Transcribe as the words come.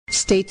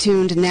Stay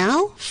tuned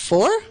now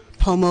for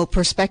Pomo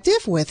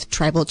Perspective with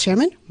Tribal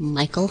Chairman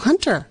Michael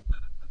Hunter.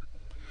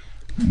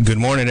 Good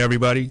morning,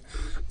 everybody.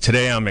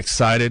 Today I'm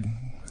excited.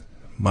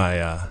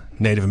 My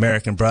Native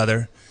American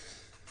brother,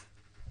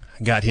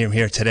 I got him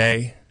here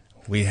today.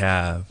 We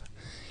have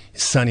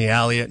Sonny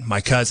Elliott, my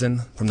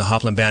cousin from the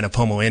Hopland Band of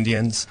Pomo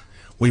Indians.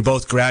 We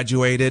both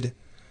graduated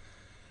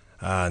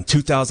in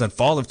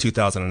fall of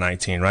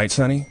 2019, right,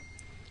 Sonny?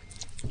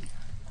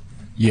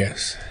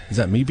 Yes. Is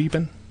that me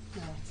beeping?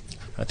 No.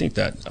 I think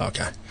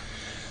okay.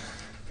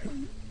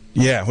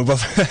 Yeah, we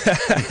both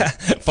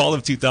fall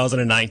of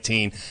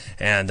 2019,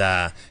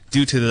 and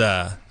due to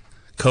the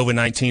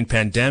COVID-19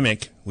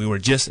 pandemic, we were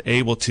just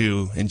able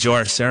to enjoy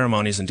our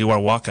ceremonies and do our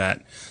walk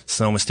at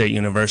Sonoma State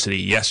University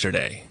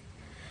yesterday.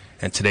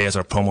 And today is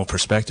our Pomo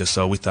Perspective,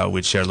 so we thought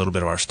we'd share a little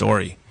bit of our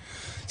story.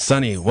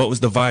 Sonny, what was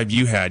the vibe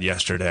you had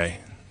yesterday?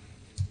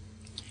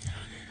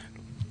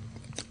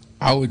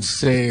 I would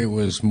say it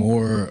was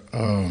more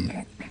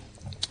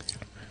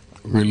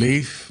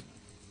relief.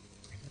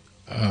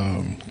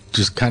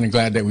 Just kind of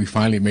glad that we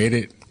finally made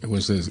it. It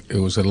was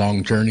a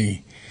long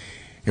journey.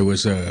 It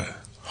was a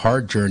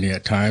hard journey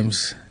at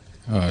times,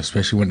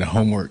 especially when the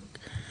homework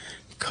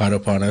caught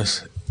up on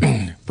us.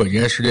 But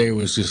yesterday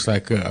was just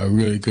like a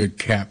really good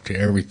cap to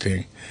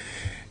everything.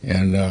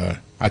 And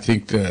I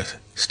think the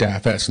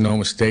staff at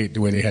Sonoma State,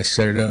 the way they had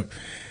set it up,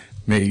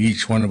 made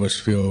each one of us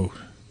feel,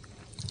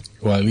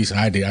 well, at least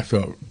I did. I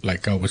felt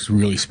like I was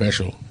really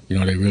special. You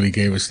know, they really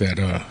gave us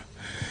that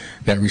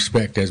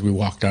respect as we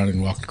walked out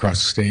and walked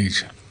across the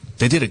stage.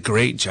 They did a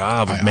great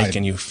job of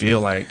making you feel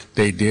like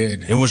they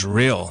did. It was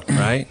real,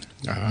 right?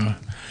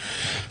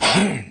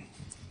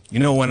 You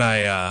know, when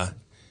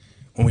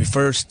we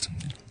first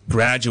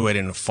graduated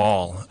in the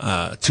fall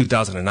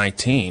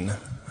 2019,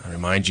 I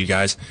remind you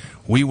guys,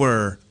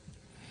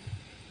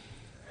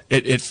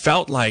 it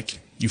felt like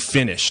you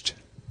finished.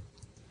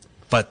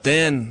 But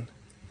then,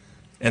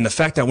 and the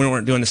fact that we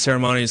weren't doing the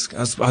ceremonies,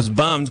 I was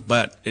bummed,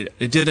 but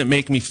it didn't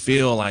make me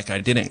feel like I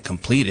didn't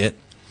complete it.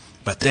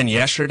 But then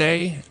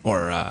yesterday,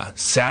 or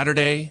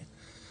Saturday,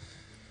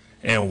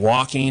 and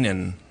walking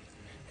and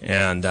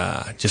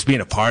just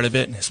being a part of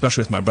it,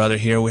 especially with my brother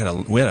here, we had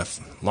a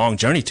long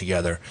journey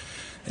together,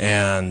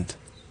 and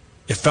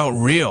it felt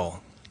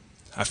real.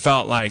 I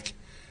felt like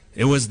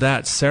it was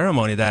that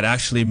ceremony that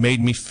actually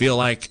made me feel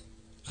like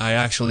I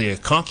actually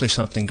accomplished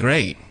something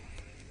great.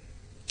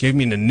 Gave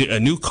me a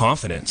new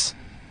confidence.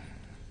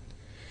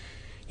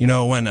 You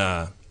know, when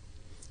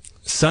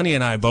Sonny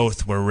and I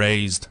both were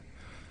raised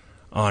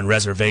on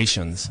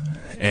reservations,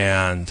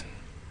 and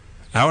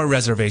our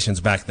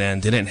reservations back then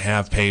didn't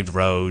have paved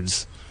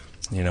roads.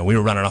 You know, we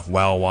were running off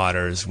well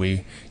waters.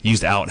 We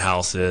used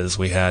outhouses.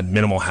 We had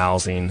minimal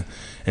housing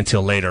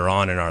until later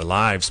on in our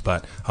lives.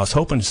 But I was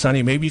hoping,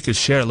 Sonny, maybe you could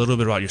share a little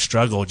bit about your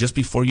struggle just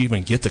before you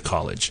even get to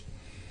college.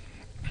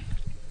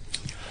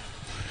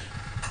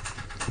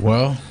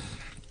 Well,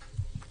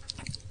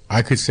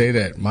 I could say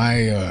that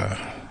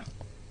my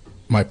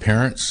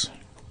parents,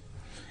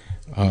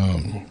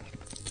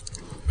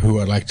 who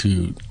I'd like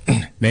to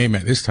name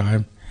at this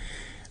time,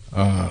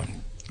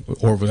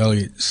 Orville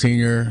Elliott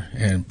Sr.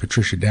 and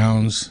Patricia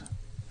Downs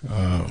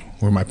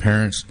were my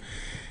parents.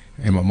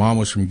 And my mom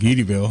was from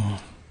Geetyville,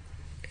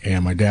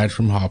 and my dad's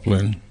from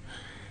Hopland,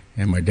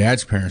 and my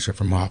dad's parents are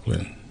from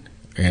Hopland,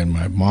 and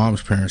my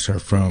mom's parents are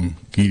from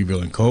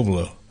Geetyville and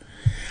Covelo.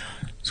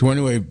 So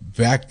anyway,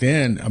 back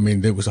then, I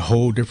mean, there was a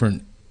whole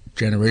different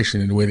generation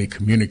in the way they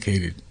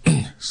communicated.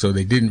 So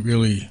they didn't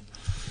really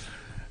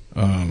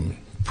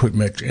put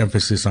much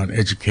emphasis on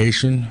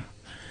education.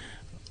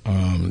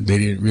 They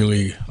didn't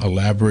really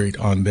elaborate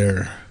on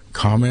their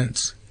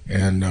comments.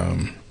 And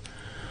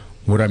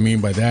what I mean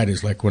by that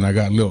is, like, when I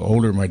got a little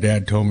older, my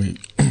dad told me,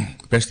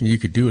 best thing you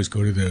could do is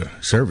go to the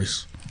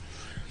service.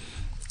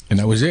 And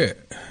that was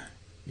it,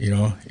 you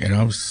know. And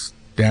I was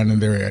standing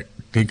there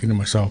thinking to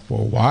myself,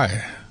 well,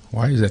 why?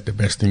 Why is that the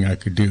best thing I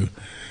could do?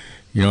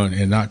 You know,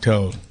 and not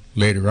till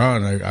later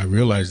on I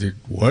realized it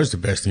was the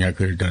best thing I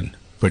could have done.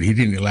 But he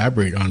didn't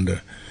elaborate on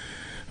the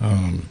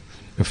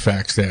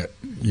facts that,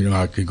 you know,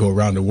 I could go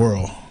around the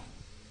world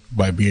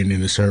by being in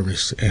the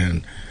service,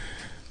 and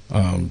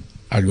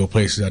I'd go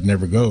places I'd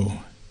never go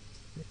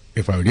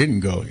if I didn't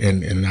go.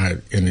 And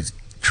it's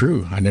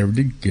true, I never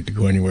did get to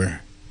go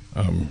anywhere,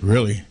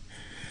 really.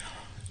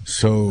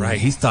 So right,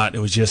 he thought it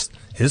was just,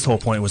 his whole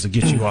point was to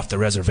get you off the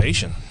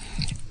reservation.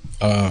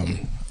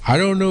 I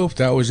don't know if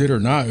that was it or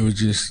not. It was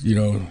just, you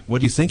know.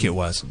 What do you think it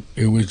was?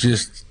 It was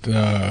just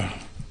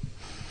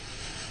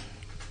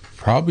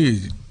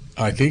probably,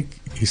 I think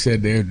he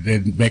said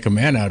they'd make a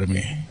man out of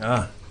me.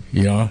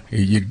 You know,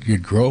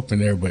 you'd grow up in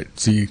there, but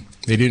see,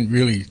 they didn't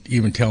really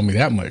even tell me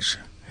that much.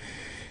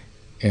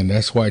 And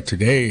that's why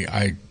today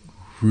I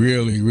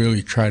really,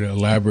 really try to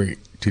elaborate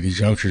to these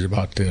youngsters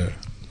about the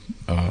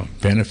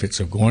benefits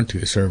of going to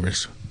the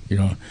service. You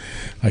know,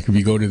 like if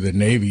you go to the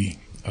Navy,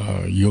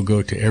 you'll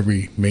go to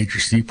every major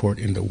seaport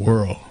in the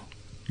world,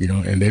 you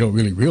know, and they don't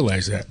really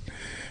realize that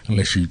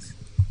unless you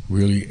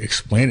really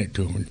explain it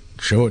to them and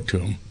show it to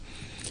them.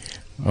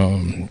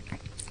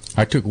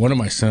 I took one of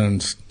my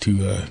sons to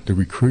the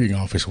recruiting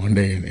office one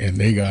day, and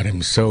they got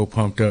him so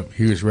pumped up.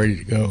 He was ready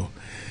to go,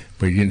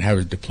 but he didn't have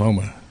his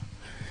diploma.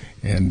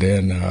 And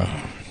then,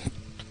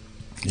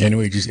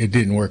 anyway, it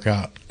didn't work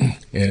out.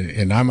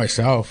 And I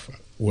myself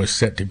was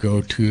set to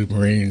go to the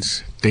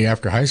Marines day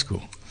after high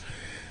school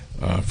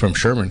from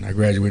Sherman. I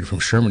graduated from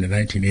Sherman in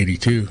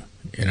 1982,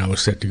 and I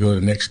was set to go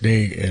the next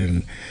day.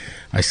 And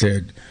I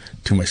said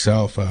to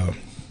myself, I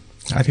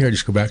think I'll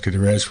just go back to the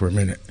res for a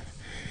minute.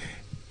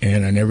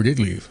 And I never did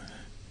leave,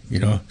 you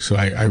know. So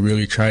I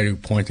really try to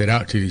point that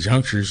out to these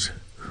youngsters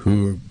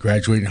who are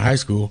graduating high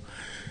school.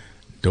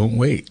 Don't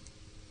wait.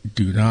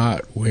 Do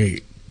not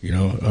wait. You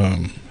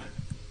know,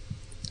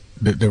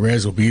 the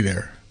res will be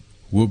there.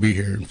 We'll be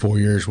here in 4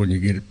 years when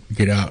you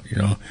get out, you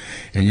know,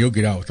 and you'll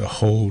get out with a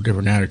whole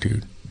different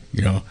attitude,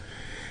 you know.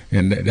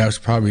 And that was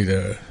probably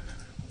the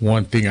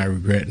one thing I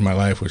regret in my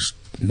life, was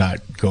not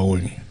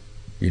going,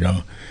 you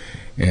know.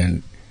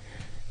 And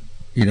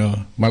you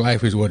know, my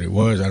life is what it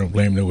was. I don't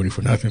blame nobody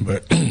for nothing,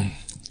 but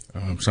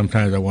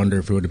sometimes I wonder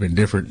if it would have been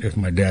different if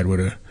my dad would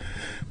have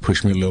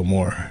pushed me a little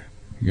more.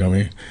 You know what I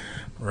mean?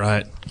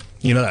 Right.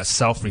 You know, that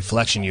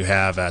self-reflection you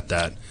have at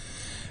that,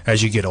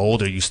 as you get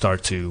older, you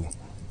start to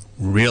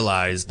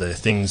realize the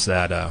things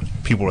that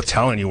people were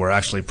telling you were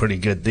actually pretty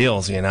good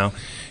deals, you know?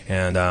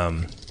 And,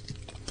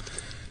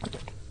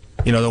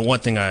 you know, the one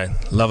thing I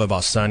love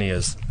about Sonny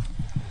is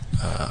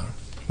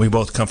we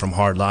both come from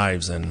hard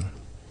lives, and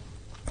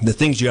the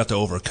things you have to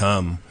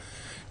overcome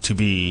to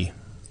be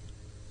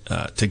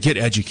to get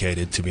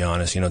educated, to be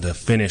honest, you know, to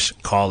finish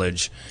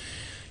college.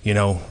 You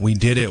know, we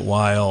did it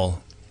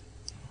while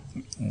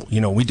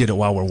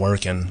we're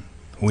working.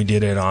 We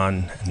did it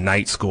on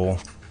night school.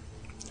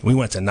 We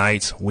went to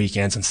nights,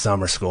 weekends, and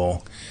summer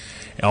school,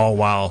 all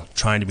while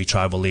trying to be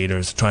tribal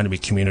leaders, trying to be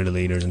community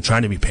leaders, and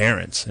trying to be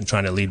parents, and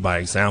trying to lead by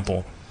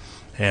example.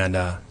 And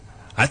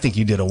I think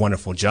you did a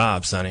wonderful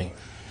job, Sonny.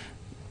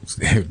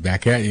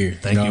 Back at you.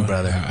 Thank you,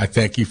 brother. I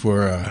thank you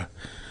for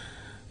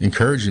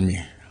encouraging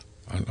me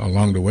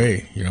along the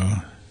way, you know,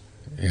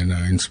 and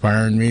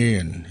inspiring me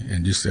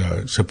and just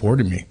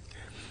supporting me.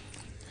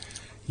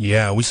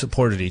 Yeah, we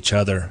supported each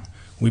other.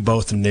 We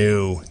both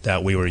knew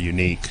that we were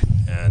unique,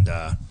 and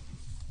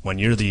when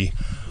you're the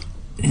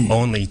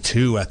only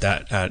two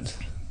at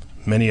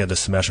many of the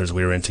semesters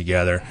we were in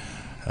together,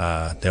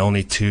 the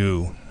only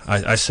two,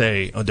 I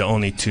say the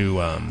only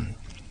two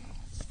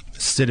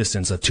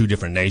citizens of two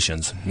different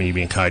nations, me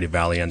being Coyote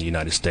Valley and the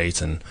United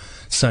States, and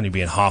Sonny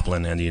being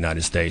Hopland and the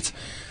United States.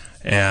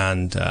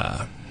 And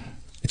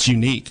it's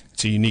unique.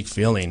 It's a unique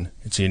feeling.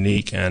 It's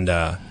unique, and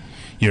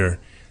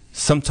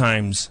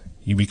sometimes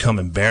you become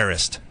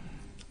embarrassed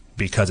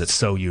because it's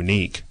so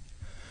unique.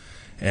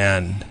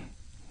 And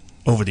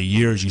over the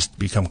years, you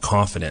become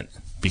confident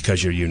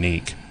because you're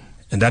unique.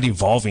 And that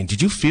evolving,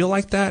 did you feel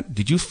like that?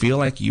 Did you feel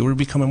like you were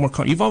becoming more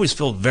confident? You've always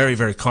felt very,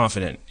 very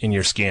confident in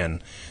your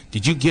skin.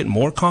 Did you get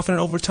more confident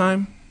over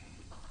time?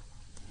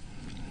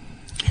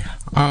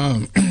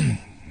 I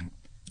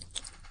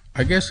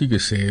guess you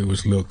could say it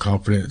was a little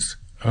confidence.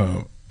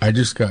 I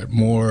just got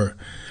more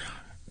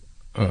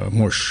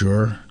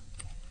sure.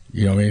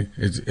 You know what I mean?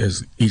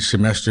 As each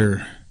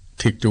semester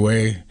ticked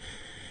away,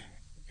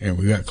 and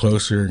we got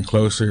closer and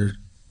closer,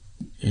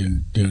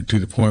 and you know, to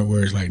the point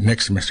where it's like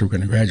next semester we're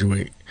going to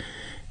graduate.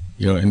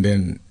 You know, and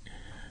then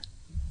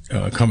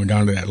coming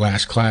down to that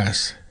last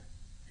class,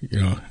 you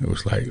know, it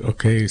was like,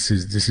 okay, this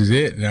is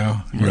it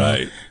now. Right.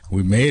 You know,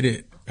 we made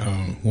it.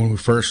 When we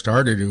first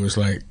started, it was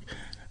like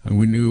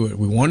we knew what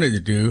we wanted to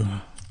do,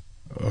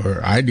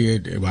 or I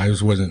did. I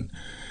just wasn't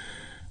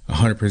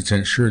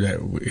 100% sure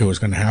that it was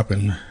going to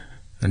happen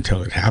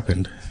until it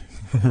happened.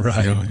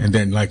 Right. You know? And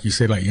then, like you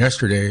said, like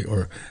yesterday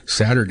or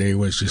Saturday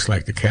was just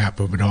like the cap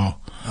of it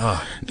all.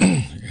 Oh.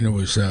 And it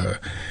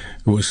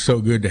was so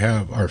good to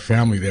have our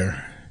family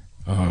there,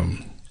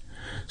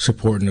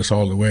 supporting us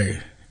all the way.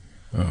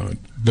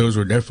 Those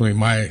were definitely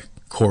my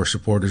core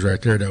supporters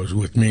right there that was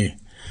with me.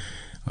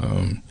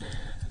 And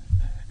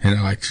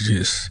I like to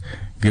just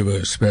give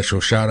a special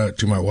shout out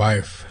to my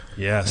wife,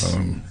 Yes.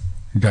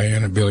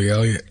 Diana Billy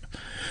Elliott,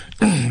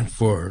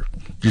 for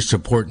just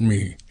supporting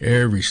me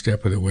every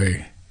step of the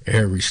way.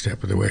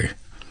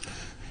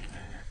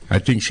 I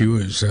think she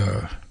was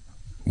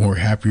more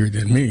happier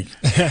than me.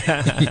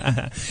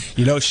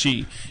 You know,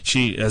 she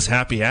as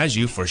happy as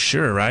you for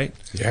sure, right?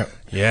 Yeah.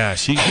 Yeah,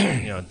 she,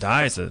 you know,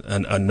 Di's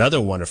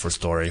another wonderful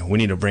story. We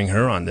need to bring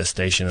her on this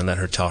station and let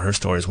her tell her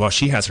story as well.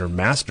 She has her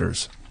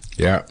master's.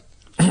 Yeah.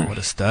 What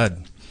a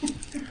stud.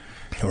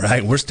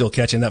 Right, we're still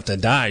catching up to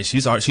Di.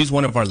 She's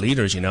one of our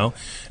leaders, you know,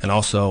 and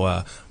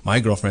also my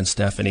girlfriend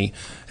Stephanie,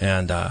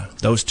 and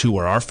those two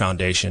were our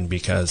foundation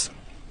because,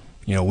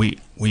 you know, we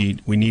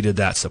needed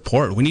that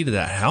support. We needed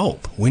that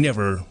help. We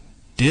never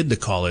did the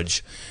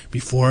college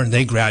before, and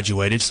they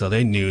graduated, so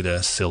they knew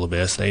the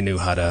syllabus. They knew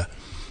how to,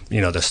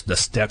 you know, the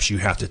steps you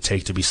have to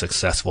take to be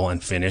successful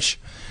and finish.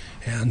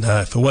 And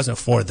if it wasn't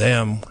for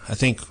them, I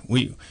think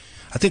we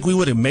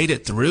would have made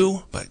it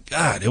through, but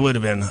God, it would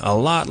have been a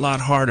lot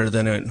harder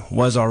than it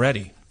was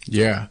already.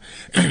 Yeah,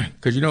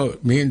 because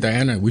me and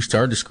Diana, we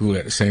started school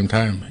at the same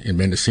time in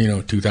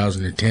Mendocino,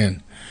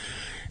 2010.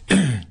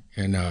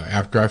 And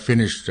after I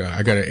finished,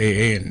 I got an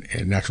AA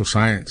in natural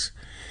science,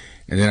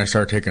 and then I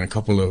started taking a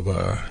couple of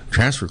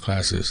transfer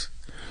classes.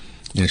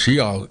 And she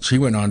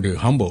went on to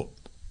Humboldt,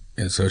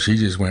 and so she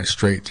just went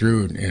straight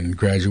through and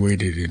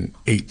graduated in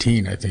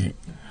 18, I think,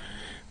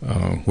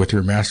 with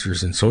her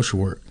master's in social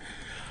work.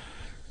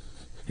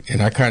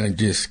 And I kind of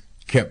just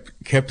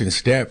kept in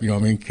step,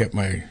 kept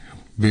my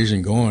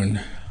vision going.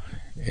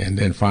 And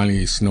then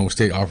finally Sonoma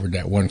State offered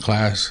that one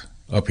class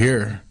up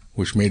here,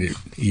 which made it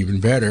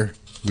even better.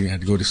 We had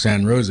to go to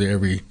Santa Rosa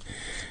every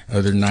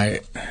other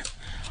night.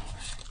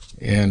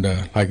 And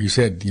like you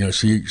said,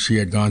 she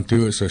had gone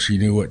through it, so she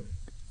knew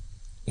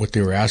what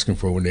they were asking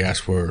for when they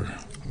asked for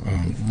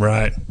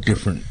right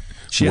different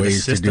she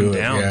ways had the system to do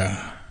down. it.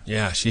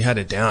 Yeah, she had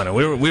it down. And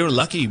we were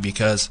lucky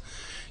because,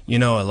 a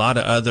lot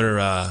of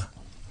other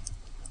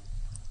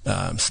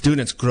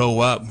students grow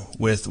up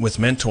with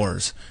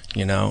mentors,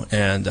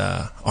 and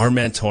our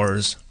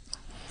mentors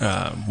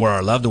were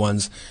our loved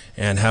ones,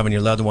 and having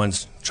your loved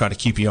ones try to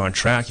keep you on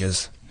track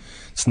it's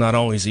not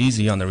always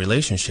easy on the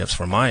relationships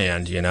from my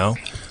end,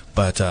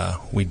 but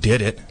we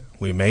did it,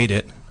 we made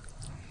it,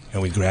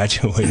 and we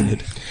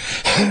graduated.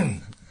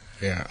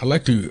 Yeah, I'd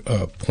like to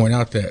point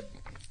out that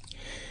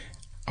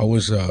I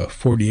was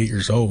 48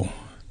 years old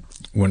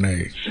when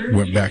I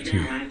went back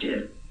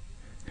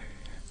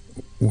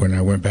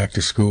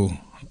to school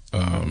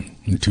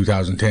in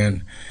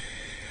 2010,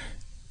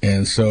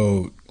 and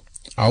so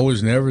I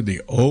was never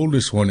the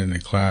oldest one in the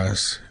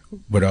class,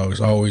 but I was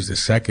always the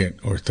second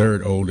or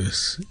third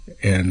oldest.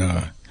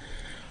 And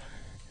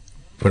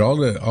but all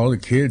the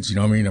kids,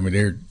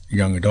 they're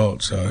young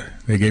adults.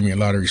 They gave me a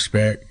lot of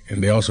respect,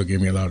 and they also gave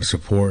me a lot of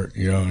support,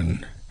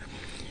 and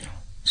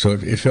so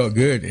it felt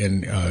good.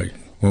 And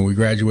when we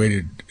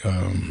graduated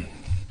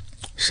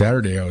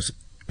Saturday, I was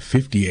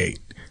 58.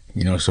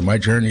 So my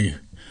journey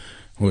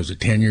was a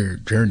 10-year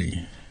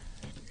journey,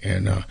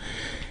 and I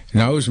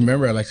always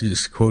remember, I like to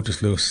just quote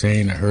this little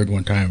saying I heard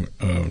one time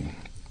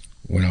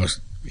when I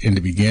was in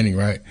the beginning,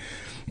 right?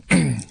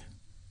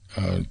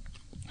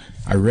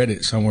 I read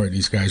it somewhere.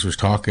 These guys was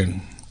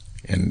talking,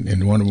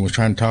 and one of them was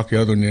trying to talk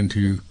the other one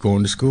into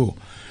going to school.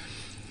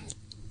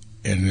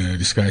 And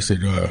this guy said,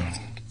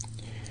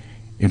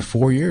 in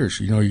 4 years,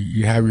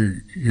 you have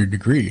your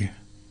degree.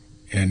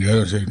 And the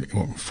other said,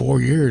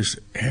 4 years?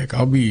 Heck,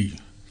 I'll be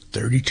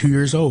 32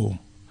 years old.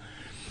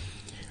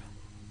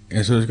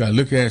 And so this guy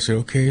looked at it and said,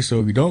 okay, so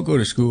if you don't go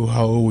to school,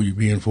 how old will you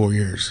be in 4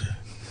 years?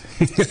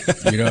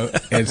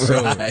 And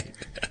so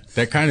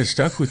that kind of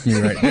stuck with me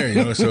right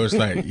there, so it's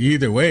like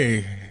either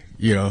way,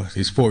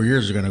 these 4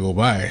 years are going to go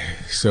by,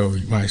 so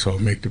you might as well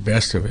make the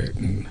best of it.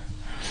 And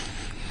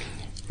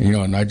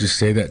and I just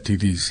say that to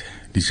these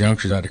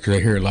youngsters out there, because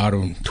I hear a lot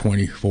of them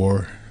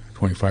 24,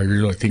 25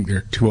 years old, I think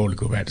they're too old to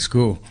go back to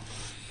school.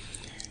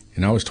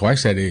 And I was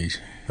twice that age.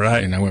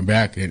 Right. And I went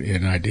back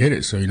and I did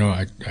it. So,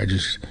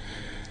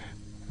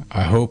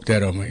 I hope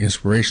that I'm an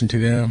inspiration to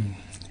them,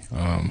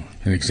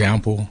 an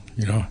example.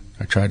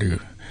 I try to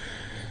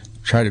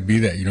be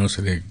that,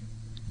 so they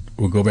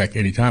will go back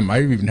anytime.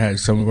 I've even had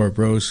some of our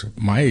bros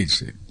my age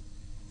that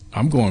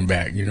I'm going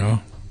back,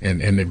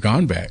 and they've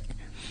gone back.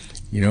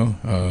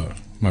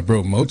 My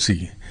bro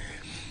Motzi.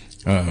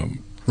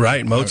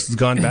 Right, Mozi's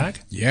gone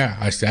back? Yeah,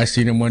 I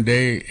seen him one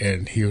day,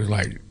 and he was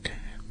like,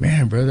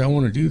 man, brother, I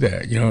want to do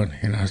that,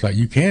 and I was like,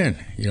 you can,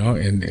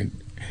 and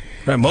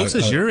right,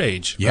 Mozi's your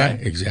age. Yeah,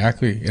 right?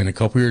 Exactly. And a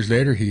couple years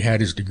later, he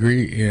had his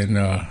degree in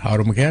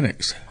auto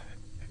mechanics,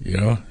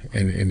 and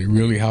it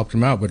really helped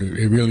him out. But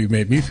it really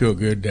made me feel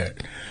good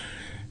that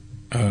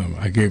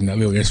I gave him that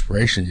little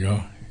inspiration,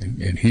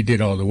 and he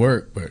did all the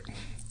work, but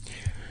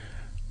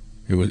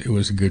it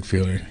was a good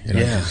feeling.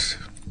 Yeah,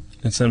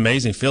 it's an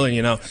amazing feeling,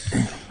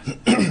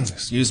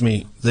 Excuse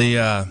me.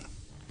 The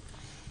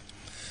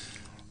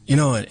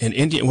in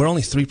India, we're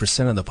only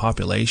 3% of the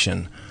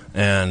population,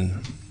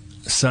 and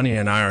Sonny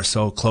and I are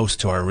so close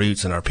to our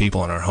roots and our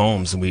people and our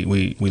homes, and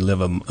we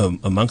live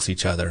amongst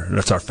each other.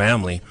 That's our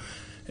family.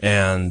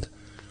 And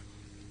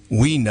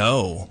we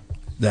know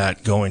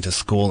that going to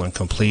school and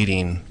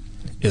completing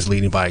is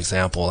leading by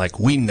example. Like,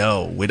 we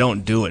know, we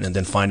don't do it and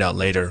then find out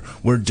later.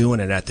 We're doing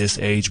it at this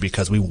age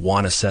because we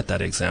want to set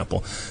that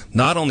example,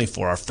 not only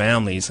for our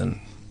families and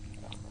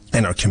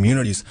our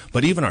communities,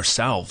 but even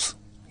ourselves,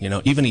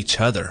 even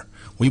each other.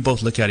 We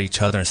both look at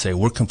each other and say,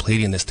 we're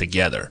completing this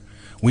together.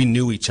 We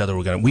knew each other.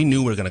 We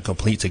knew we were going to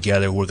complete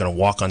together. We're going to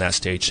walk on that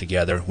stage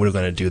together. We're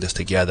going to do this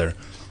together.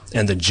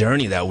 And the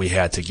journey that we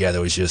had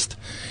together was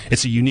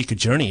it's a unique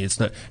journey. It's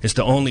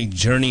the only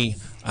journey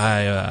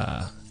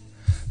that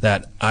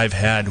I've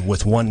had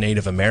with one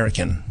Native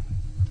American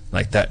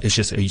like that. It's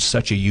just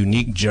such a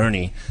unique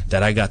journey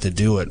that I got to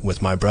do it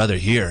with my brother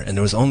here. And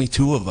there was only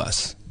two of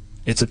us.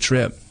 It's a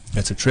trip,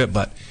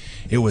 but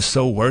it was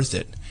so worth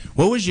it.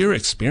 What was your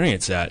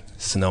experience at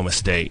Sonoma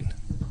State?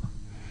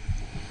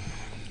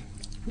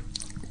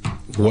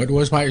 What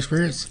was my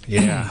experience?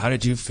 Yeah, how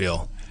did you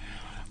feel?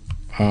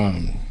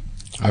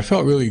 I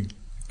felt really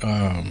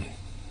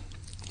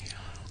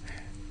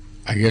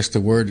I guess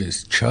the word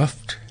is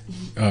chuffed.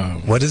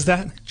 What is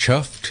that?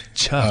 Chuffed.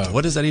 Chuffed.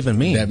 What does that even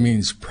mean? That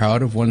means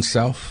proud of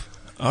oneself.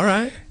 All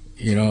right.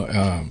 You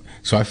know,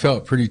 so I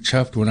felt pretty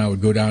chuffed when I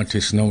would go down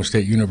to Sonoma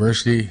State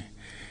University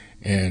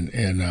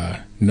and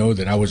know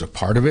that I was a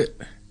part of it.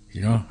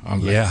 You know,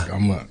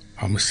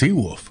 I'm a sea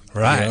wolf.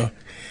 Right. You know?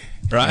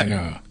 Right.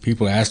 And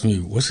people ask me,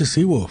 "What's a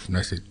sea wolf?" And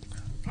I said,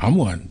 "I'm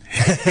one."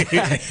 They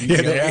ask,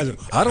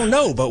 I don't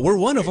know, but we're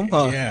one of them.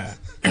 Huh? Yeah.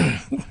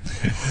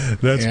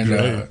 That's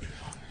great.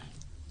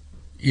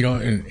 You know,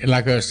 and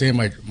like I was saying,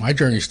 my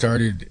journey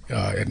started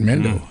at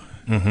Mendo,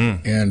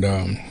 and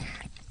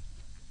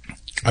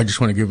I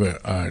just want to give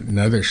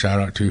another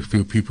shout out to a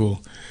few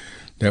people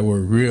that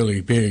were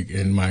really big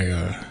in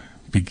my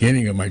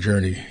beginning of my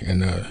journey.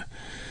 And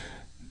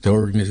the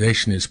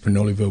organization is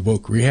Pinoleville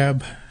Voc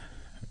Rehab.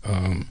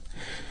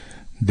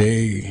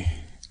 They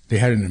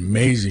had an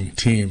amazing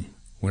team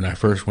when I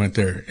first went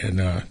there, and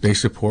they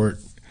support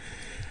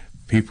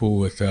people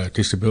with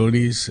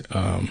disabilities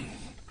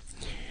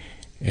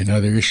and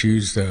other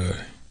issues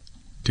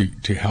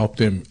to help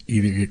them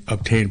either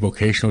obtain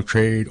vocational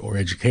trade or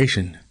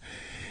education.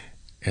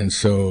 And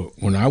so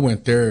when I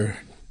went there,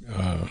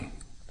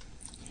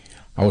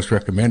 I was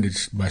recommended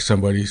by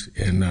somebody,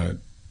 and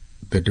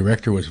the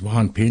director was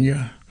Von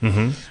Pena.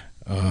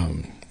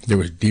 There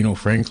was Dino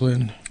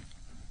Franklin,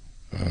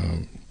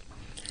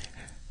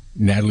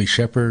 Natalie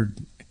Shepard,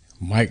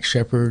 Mike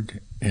Shepard,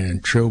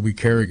 and Trilby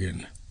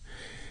Kerrigan.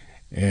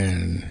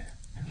 And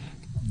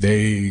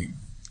they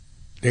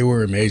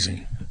were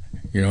amazing,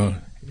 you know.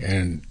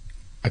 And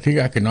I think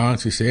I can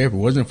honestly say if it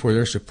wasn't for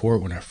their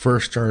support when I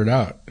first started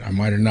out, I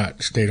might have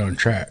not stayed on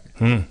track.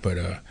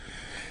 But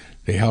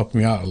they helped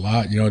me out a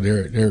lot. You know,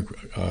 their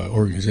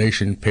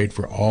organization paid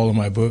for all of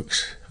my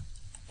books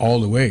all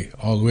the way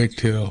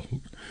till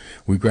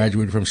we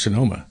graduated from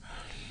Sonoma.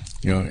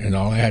 You know, and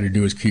all I had to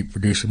do was keep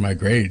producing my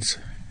grades,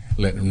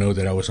 letting them know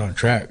that I was on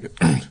track.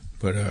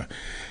 But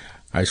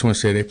I just want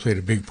to say they played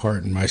a big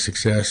part in my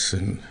success,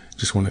 and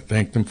just want to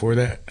thank them for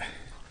that.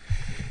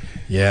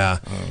 Yeah.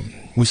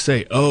 We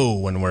say "oh"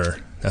 when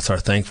that's our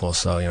thankful.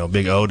 So, you know,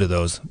 big O to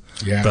those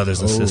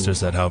brothers and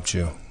sisters that helped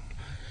you.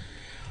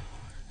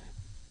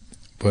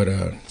 But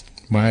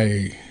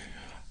I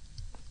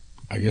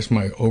guess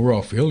my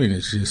overall feeling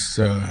is just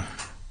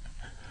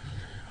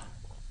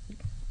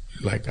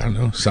like, I don't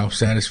know,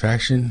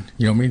 self-satisfaction.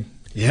 You know what I mean?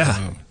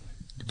 Yeah.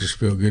 Just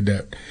feel good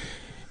that,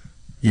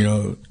 you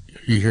know,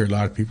 you hear a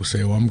lot of people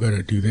say, well, I'm going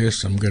to do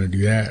this, I'm going to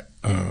do that.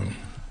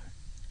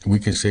 We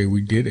can say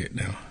we did it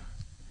now.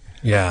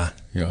 Yeah.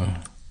 You know?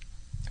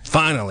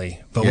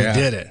 Finally, but we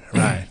did it,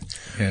 right?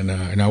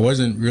 And I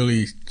wasn't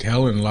really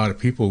telling a lot of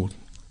people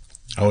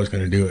I was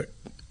going to do it.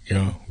 You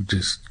know, we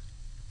just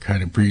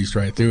kind of breezed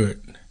right through it.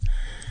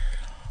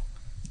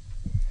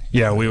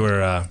 Yeah,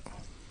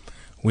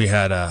 we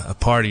had a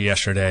party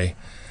yesterday,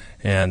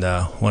 and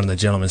one of the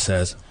gentlemen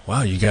says,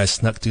 "Wow, you guys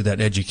snuck through that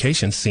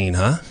education scene,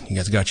 huh? You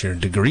guys got your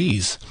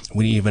degrees.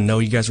 We didn't even know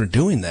you guys were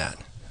doing that."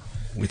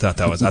 I thought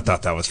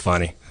that was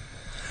funny.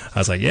 I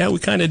was like, yeah, we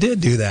kind of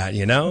did do that,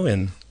 you know,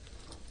 and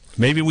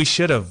maybe we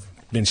should have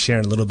been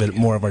sharing a little bit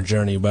more of our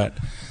journey, but,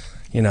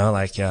 you know,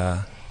 like,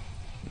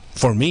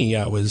 for me,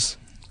 I was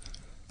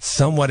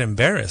somewhat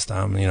embarrassed.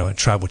 I'm, you know, a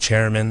tribal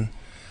chairman.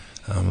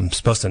 I'm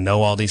supposed to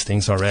know all these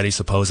things already,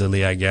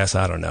 supposedly, I guess.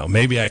 I don't know.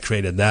 Maybe I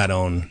created that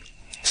own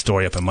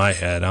story up in my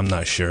head. I'm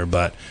not sure.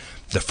 But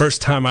the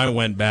first time I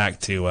went back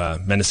to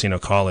Mendocino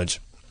College,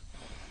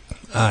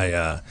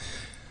 I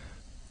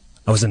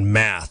was in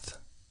math,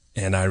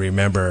 and I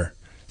remember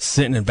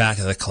sitting in back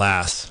of the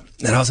class,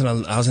 and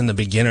I was in the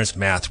beginner's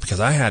math because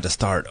I had to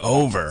start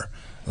over.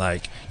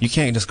 Like, you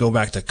can't just go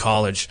back to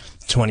college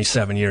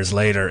 27 years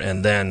later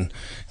and then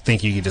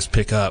think you could just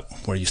pick up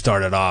where you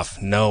started off.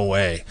 No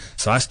way.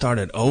 So I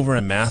started over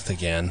in math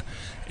again,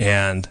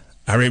 and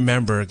I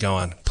remember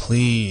going,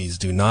 please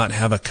do not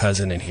have a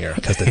cousin in here,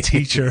 because the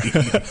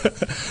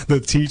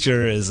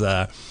teacher is,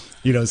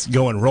 you know,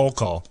 going roll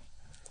call.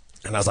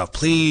 And I was like,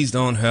 please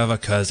don't have a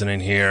cousin in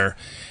here.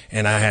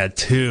 And I had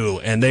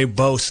two, and they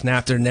both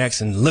snapped their necks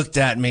and looked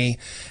at me,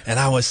 and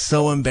I was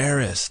so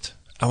embarrassed.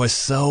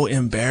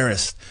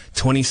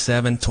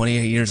 27,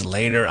 28 years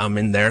later, I'm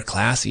in their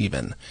class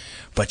even.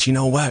 But you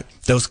know what?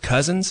 Those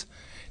cousins,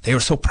 they were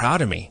so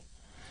proud of me.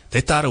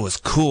 They thought it was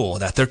cool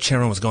that their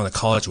chairman was going to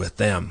college with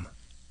them.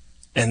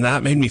 And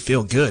that made me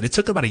feel good. It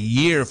took about a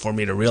year for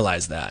me to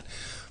realize that.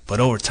 But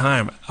over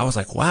time, I was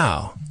like,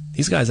 wow,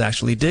 these guys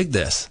actually dig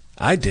this.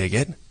 I dig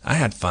it. I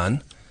had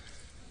fun.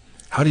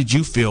 How did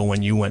you feel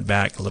when you went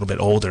back a little bit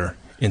older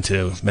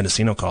into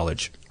Mendocino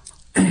College?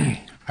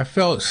 I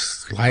felt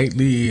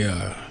slightly,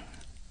 I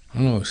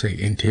don't know, say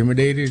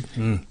intimidated.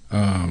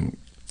 I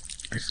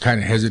was kind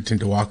of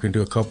hesitant to walk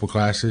into a couple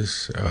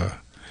classes.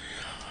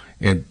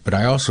 But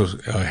I also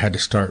had to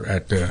start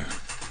at the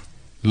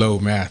low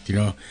math, you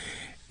know.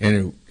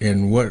 And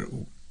what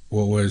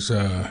was,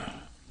 I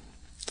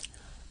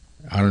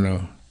don't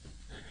know,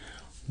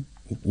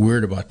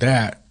 weird about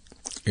that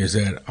is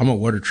that I'm a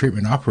water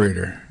treatment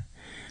operator.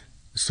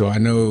 So I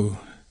know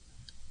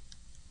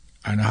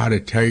I know how to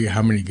tell you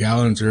how many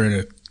gallons are in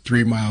a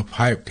 3-mile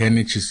pipe, 10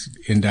 inches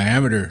in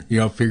diameter,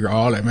 figure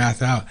all that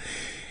math out.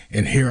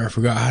 And here I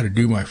forgot how to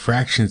do my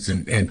fractions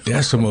and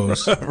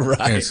decimals. Right.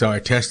 And so I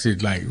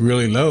tested like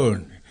really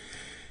low.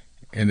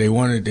 And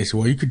they said,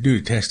 well, you could do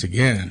the test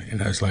again.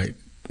 And I was like,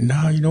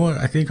 no, you know what?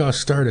 I think I'll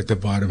start at the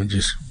bottom and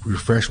just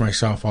refresh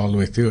myself all the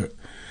way through it.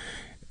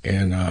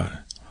 And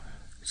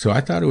so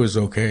I thought it was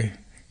okay.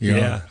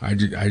 Yeah. I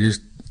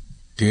just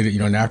did it,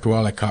 and after a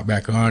while I caught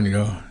back on,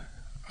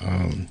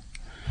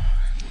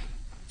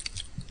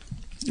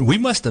 We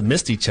must have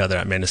missed each other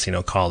at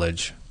Mendocino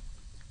College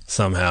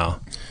somehow.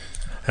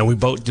 And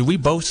did we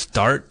both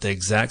start the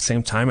exact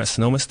same time at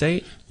Sonoma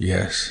State?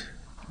 Yes.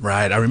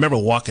 Right. I remember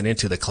walking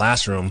into the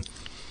classroom,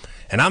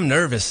 and I'm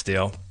nervous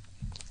still.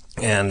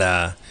 And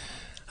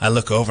I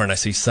look over and I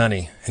see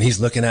Sonny, and he's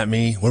looking at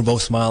me. We're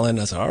both smiling.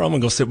 I said, all right, I'm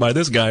going to go sit by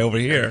this guy over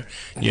here,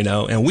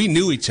 And we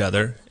knew each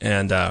other,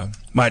 and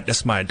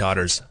that's my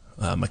daughter's,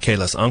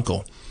 Michaela's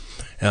uncle.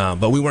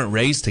 But we weren't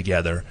raised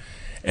together.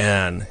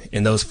 And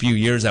in those few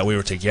years that we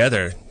were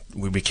together,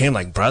 we became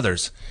like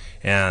brothers.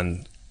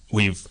 And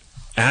we've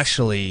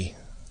actually,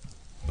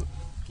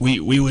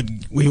 we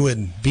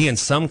would be in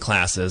some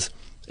classes,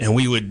 and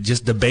we would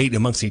just debate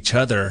amongst each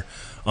other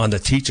on the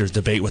teachers'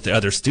 debate with the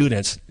other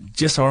students,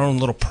 just our own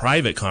little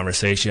private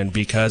conversation,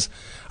 because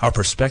our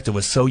perspective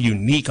was so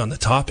unique on the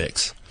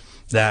topics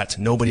that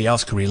nobody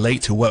else could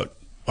relate to what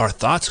our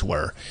thoughts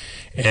were.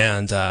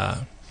 And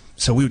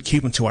so we would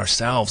keep them to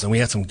ourselves, and we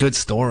had some good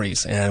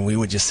stories, and we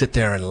would just sit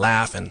there and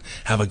laugh and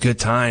have a good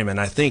time. And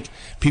I think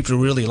people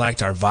really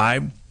liked our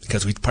vibe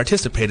because we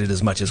participated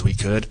as much as we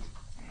could.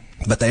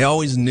 But they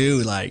always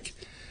knew, like,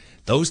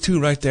 those two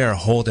right there are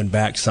holding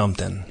back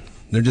something.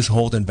 They're just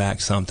holding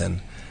back something.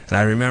 And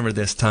I remember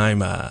this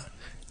time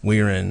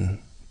we were in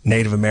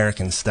Native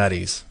American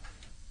studies,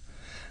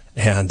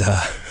 and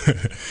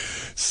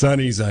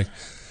Sonny's like,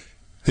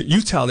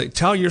 "You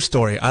tell your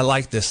story. I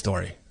like this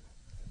story."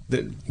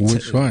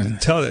 Which one?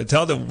 Tell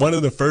one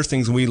of the first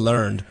things we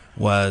learned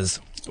was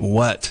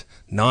what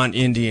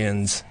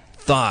non-Indians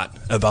thought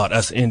about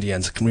us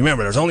Indians.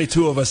 Remember, there's only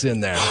 2 of us in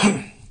there.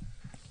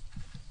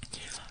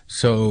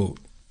 So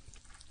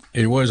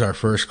it was our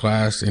first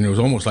class, and it was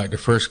almost like the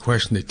first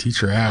question the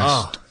teacher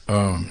asked.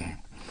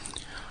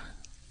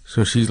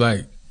 So she's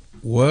like,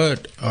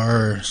 what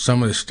are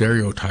some of the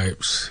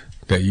stereotypes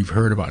that you've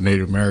heard about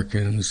Native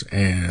Americans,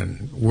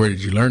 and where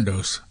did you learn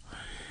those?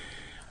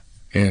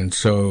 And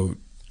so,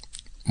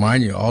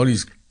 mind you, all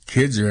these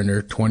kids are in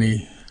there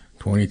 20,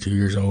 22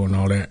 years old and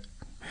all that.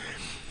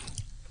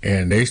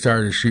 And they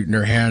started shooting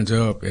their hands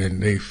up,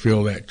 and they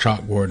fill that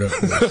chalkboard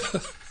up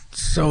with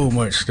so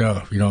much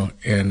stuff,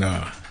 And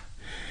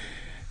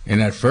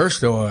at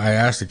first, though, I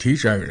asked the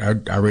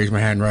teacher, I raised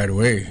my hand right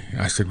away.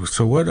 I said, well,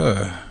 so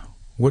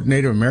what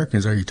Native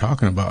Americans are you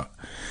talking about?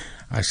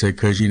 I said,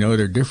 because,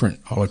 they're different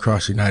all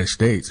across the United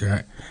States,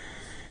 right?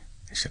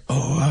 He said,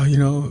 oh,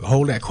 well,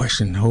 hold that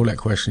question.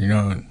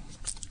 And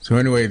so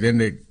anyway,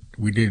 then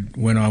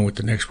went on with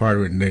the next part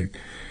of it, and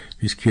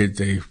these kids,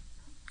 they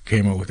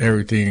came up with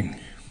everything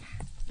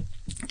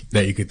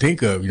that you could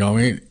think of,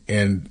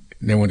 And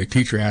then when the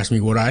teacher asked me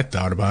what I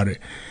thought about it,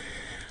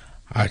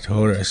 I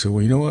told her, I said,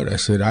 well, you know what? I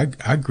said,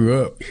 I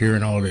grew up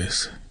hearing all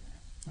this.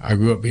 I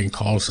grew up being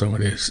called some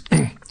of this.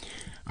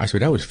 I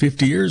said, that was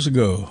 50 years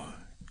ago.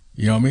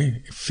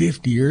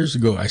 50 years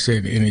ago. I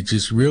said, and it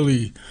just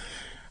really,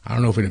 I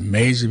don't know if it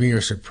amazes me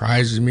or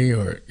surprises me,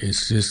 or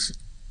it's just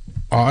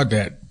odd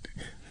that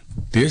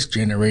this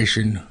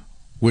generation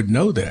would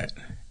know that.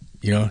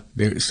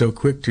 They're so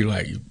quick to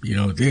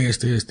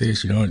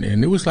this,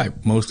 and it was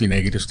like mostly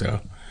negative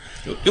stuff.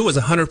 It was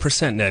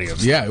 100%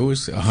 negative. Yeah, it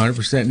was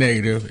 100%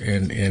 negative,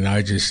 and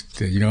I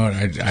just,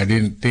 I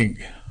didn't think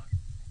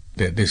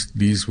that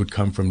these would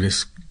come from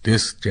this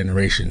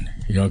generation,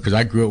 because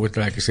I grew up with,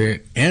 like I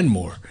said, and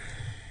more.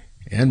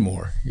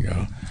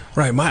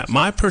 Right.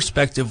 My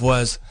perspective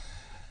was,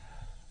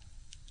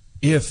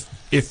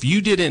 if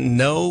you didn't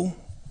know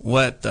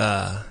what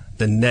the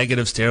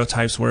negative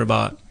stereotypes were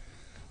about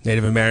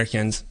Native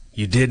Americans,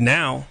 you did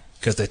now.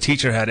 Because the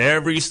teacher had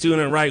every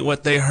student write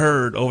what they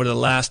heard over the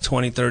last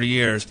 20, 30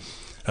 years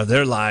of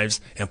their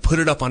lives and put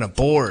it up on a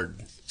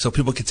board so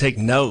people could take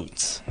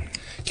notes.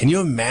 Can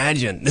you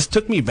imagine? This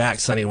took me back,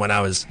 Sonny, when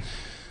I was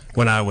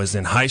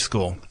in high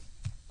school.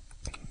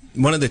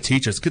 One of the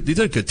teachers, these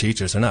are good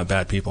teachers, they're not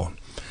bad people.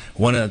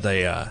 One of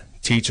the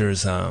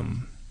teachers,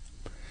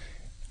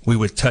 we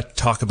would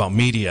talk about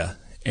media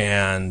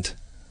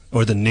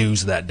or the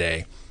news that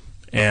day.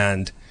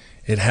 And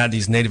it had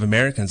these Native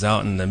Americans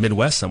out in the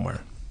Midwest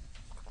somewhere.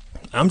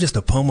 I'm just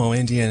a Pomo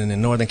Indian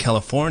in Northern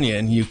California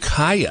in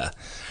Ukiah,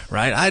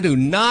 right? I do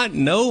not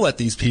know what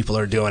these people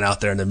are doing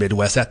out there in the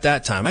Midwest at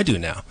that time. I do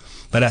now.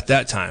 But at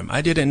that time,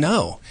 I didn't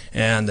know.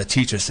 And the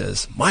teacher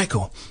says,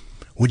 Michael,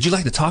 would you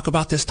like to talk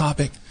about this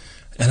topic?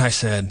 And I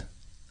said,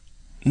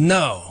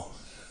 no.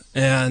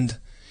 And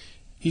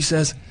he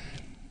says,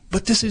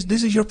 but this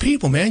is your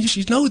people, man. You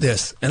should know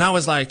this. And I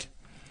was like,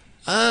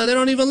 they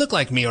don't even look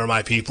like me or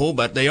my people,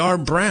 but they are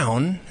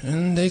brown,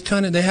 and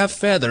they have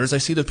feathers. I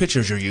see the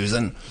pictures you're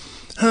using.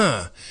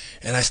 Huh.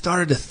 And I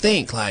started to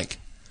think, like,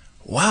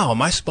 wow,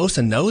 am I supposed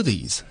to know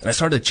these? And I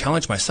started to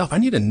challenge myself. I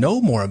need to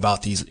know more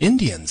about these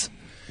Indians.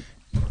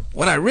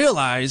 What I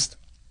realized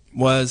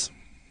was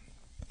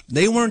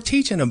they weren't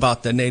teaching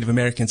about the Native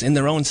Americans in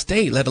their own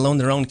state, let alone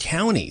their own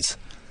counties.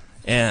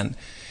 And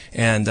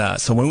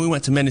so when we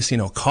went to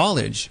Mendocino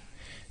College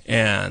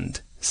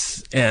and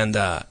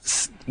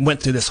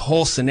went through this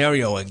whole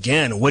scenario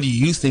again, what do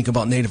you think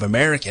about Native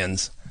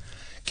Americans?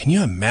 Can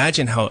you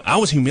imagine how I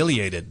was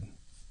humiliated?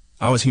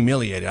 I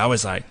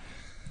was like,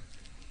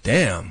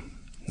 damn,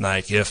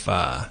 like if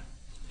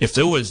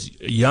there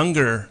was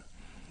younger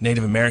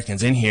Native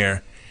Americans in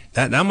here,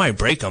 that might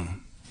break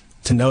them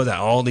to know that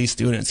all these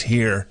students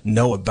here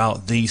know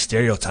about these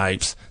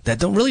stereotypes that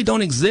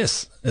don't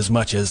exist as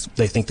much as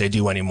they think they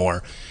do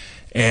anymore.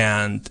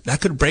 And that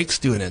could break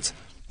students,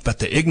 but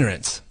the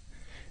ignorance,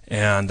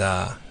 and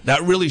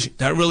that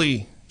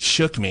really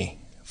shook me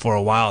for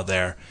a while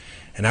there.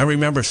 And I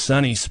remember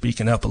Sonny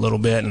speaking up a little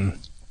bit, and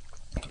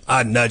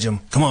I'd nudge him,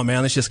 come on,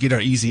 man, let's just get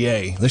our Easy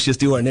A. Let's just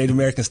do our Native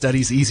American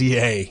Studies Easy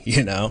A,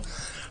 you know.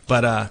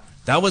 But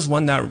that was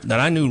one that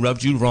I knew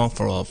rubbed you wrong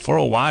for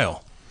a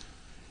while.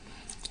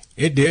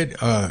 It did,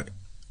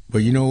 but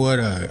you know what?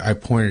 I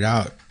pointed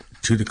out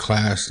to the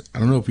class, I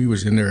don't know if he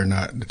was in there or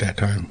not at that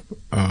time.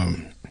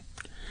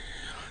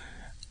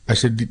 I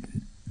said,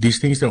 these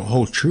things don't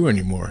hold true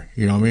anymore,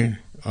 you know what I mean?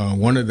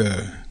 One of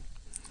the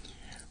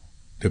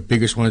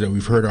biggest ones that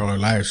we've heard all our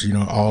lives, you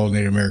know, all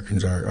Native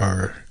Americans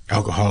are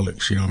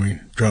alcoholics, you know what I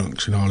mean,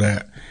 drunks and all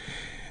that.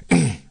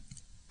 I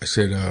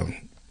said,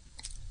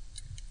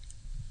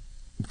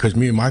 because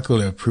me and Michael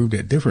have proved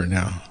it different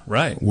now.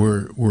 Right.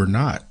 We're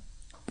not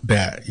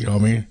that, you know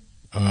what I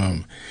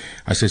mean?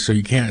 I said, so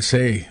you can't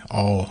say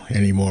all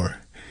anymore.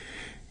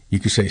 You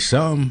could say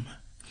some.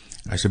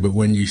 I said, but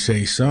when you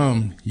say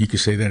some, you could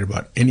say that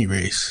about any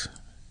race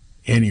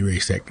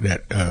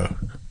that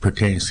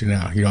pertains to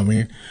now, you know what I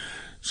mean?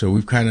 So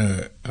we've kind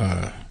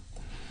of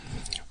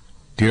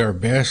did our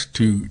best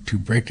to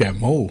break that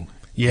mold,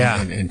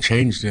 yeah, and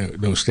change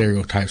those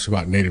stereotypes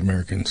about Native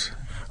Americans.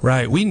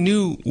 Right. We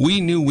knew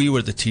we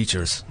were the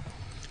teachers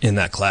in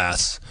that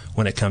class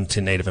when it comes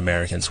to Native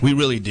Americans. We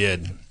really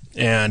did.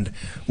 And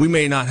we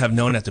may not have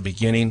known at the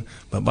beginning,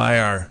 but by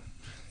our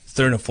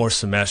third and fourth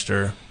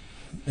semester,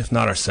 if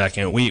not our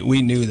second,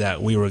 we knew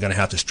that we were going to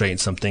have to straighten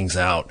some things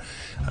out,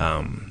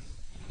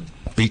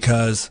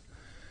 because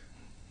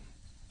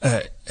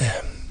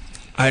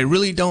I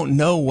really don't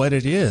know what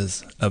it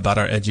is about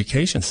our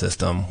education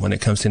system when it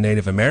comes to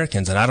Native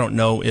Americans. And I don't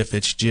know if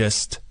it's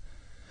just,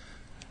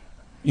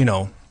 you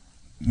know,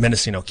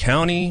 Mendocino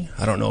County.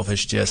 I don't know if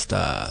it's just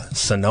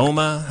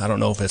Sonoma. I don't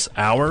know if it's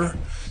our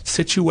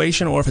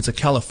situation or if it's a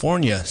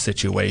California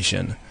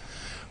situation.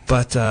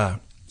 But I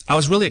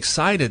was really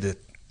excited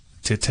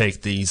to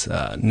take these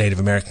Native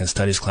American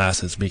Studies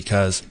classes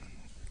because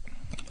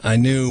I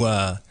knew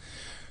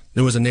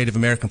there was a Native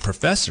American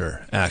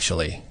professor,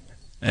 actually,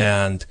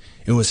 and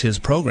it was his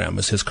program, it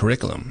was his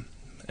curriculum.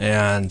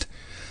 And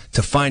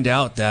to find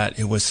out that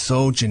it was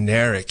so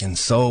generic and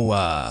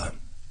so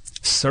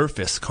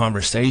surface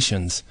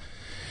conversations,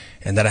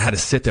 and that I had to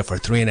sit there for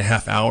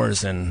 3.5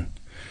 hours and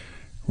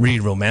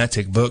read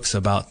romantic books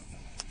about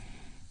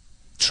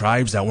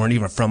tribes that weren't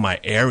even from my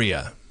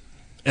area.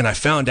 And I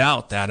found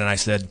out that, and I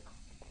said,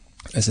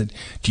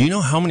 do you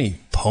know how many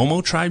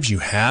Pomo tribes you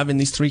have in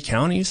these 3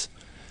 counties?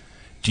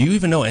 Do you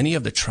even know any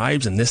of the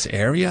tribes in this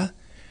area?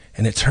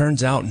 And it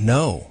turns out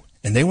no.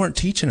 And they weren't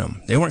teaching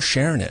them. They weren't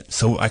sharing it.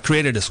 So I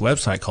created this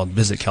website called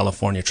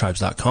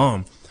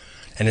visitcaliforniatribes.com.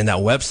 And in that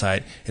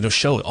website, it'll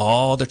show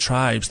all the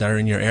tribes that are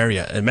in your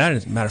area. As a matter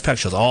of fact,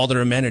 it shows all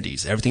their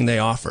amenities, everything they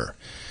offer.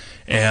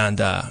 And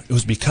it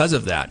was because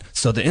of that.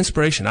 So the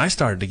inspiration I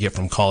started to get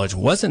from college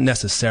wasn't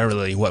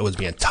necessarily what was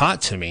being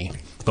taught to me,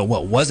 but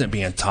what wasn't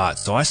being taught.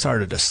 So I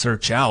started to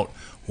search out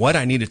what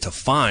I needed to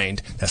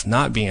find that's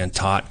not being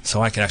taught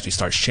so I could actually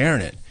start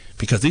sharing it.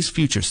 Because these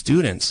future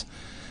students,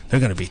 they're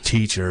going to be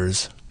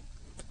teachers,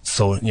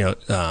 so, you know,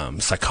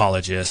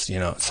 psychologists, you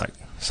know,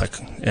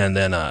 and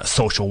then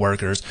social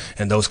workers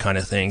and those kind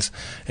of things.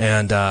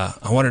 And I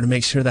wanted to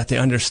make sure that they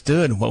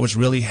understood what was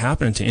really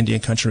happening to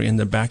Indian country in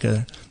their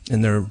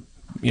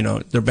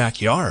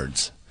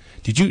backyards.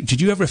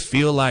 Did you ever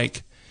feel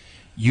like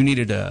you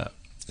needed to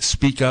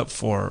speak up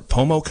for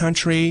Pomo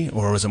country,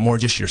 or was it more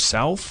just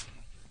yourself?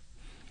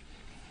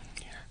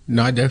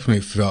 No, I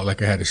definitely felt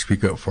like I had to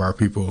speak up for our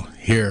people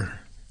here,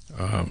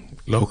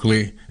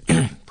 locally,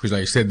 because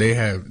like I said, they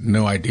have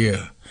no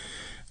idea.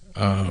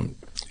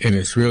 And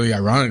it's really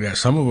ironic that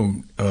some of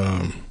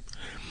them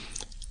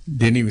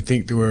didn't even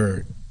think there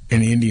were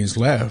any Indians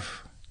left,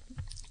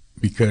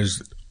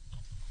 because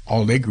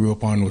all they grew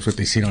up on was what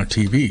they seen on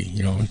TV,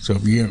 you know. So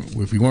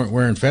if you weren't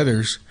wearing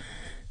feathers,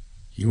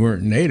 you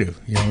weren't Native,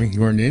 you know, you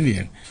weren't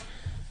Indian.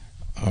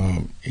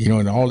 You know,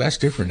 and all that's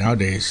different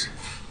nowadays,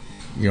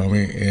 you know what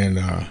I mean? And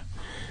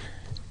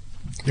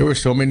there were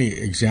so many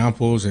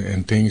examples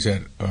and things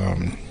that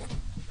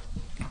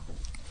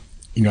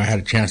you know, I had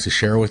a chance to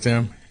share with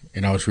them,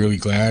 and I was really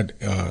glad.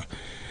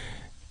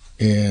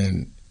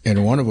 And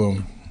one of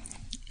them,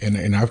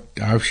 and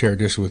I've shared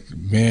this with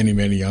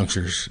many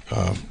youngsters,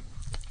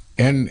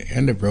 and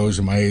the bros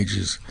of my age,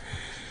 is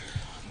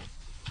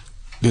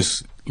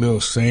this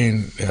little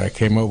saying that I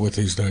came up with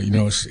is that, you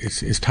know,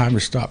 it's time to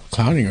stop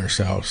clowning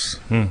ourselves.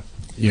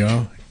 You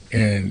know,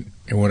 and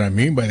what I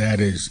mean by that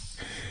is,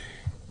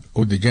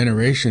 with the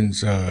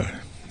generations,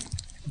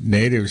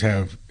 natives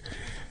have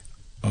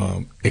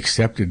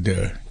accepted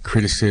the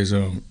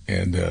criticism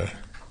and the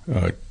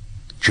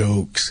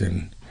jokes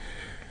and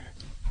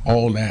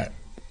all that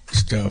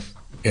stuff,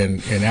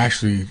 and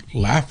actually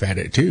laugh at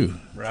it too.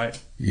 Right.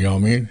 You know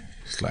what I mean?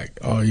 It's like,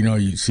 oh, you know,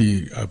 you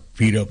see a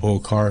beat up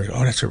old car,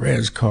 oh, that's a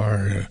res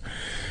car,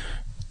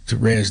 it's a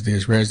res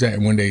this, res that.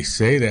 And when they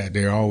say that,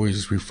 they're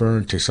always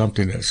referring to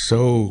something that's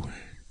so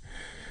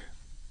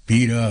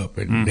beat up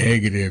and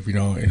negative, you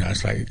know. And I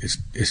was like,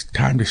 it's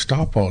time to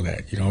stop all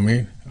that. You know what I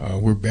mean?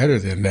 We're better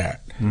than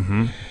that.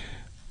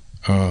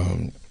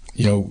 You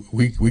know,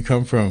 we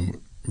come from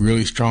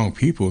really strong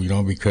people, you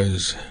know,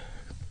 because,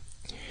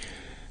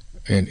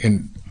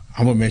 and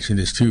I'm gonna mention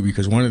this too,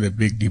 because one of the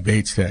big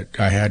debates that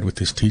I had with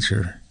this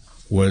teacher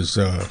was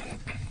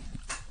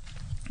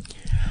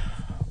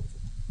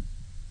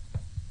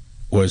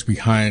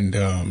behind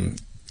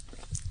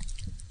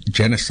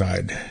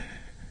genocide,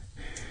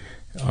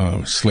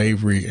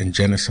 slavery and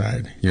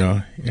genocide, you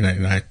know. And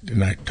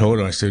I told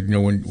her, I said, you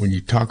know, when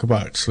you talk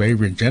about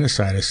slavery and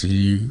genocide, I said,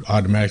 you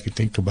automatically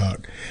think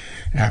about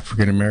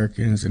African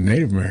Americans and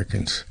Native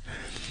Americans.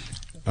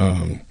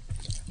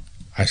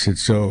 I said,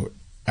 so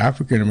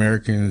African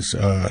Americans,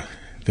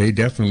 they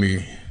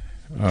definitely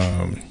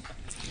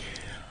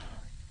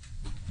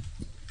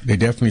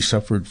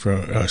suffered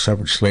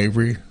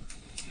slavery,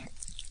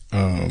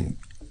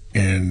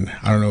 and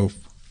I don't know if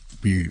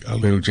it be a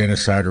little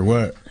genocide or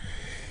what,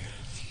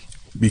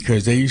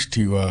 because they used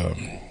to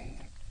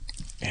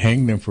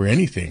hang them for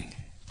anything,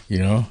 you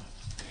know.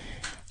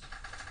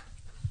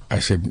 I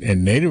said,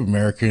 and Native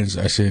Americans,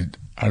 I said,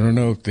 I don't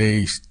know if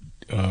they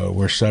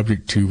were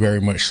subject to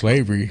very much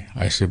slavery.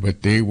 I said,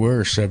 but they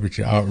were subject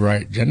to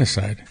outright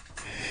genocide.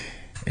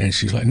 And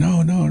she's like,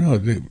 no,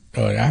 the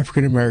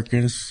African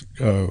Americans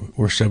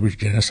were subject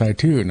to genocide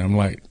too. And I'm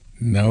like,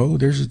 no,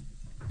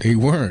 they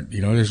weren't.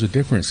 You know, there's a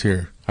difference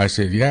here. I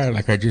said, yeah,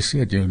 like I just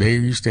said, you know, they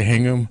used to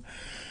hang them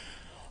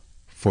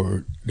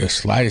for the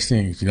slightest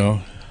things, you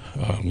know.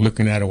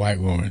 Looking at a white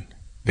woman,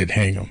 they'd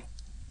hang them.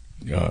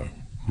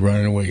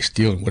 Running away,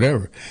 stealing,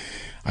 whatever.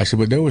 I said,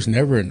 but there was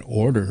never an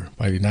order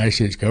by the United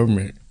States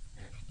government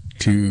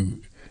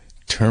to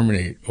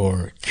terminate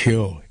or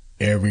kill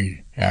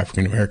every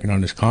African American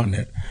on this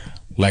continent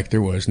like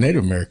there was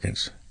Native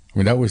Americans. I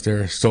mean, that was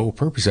their sole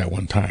purpose at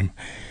one time.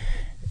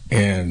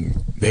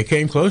 And they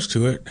came close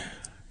to it.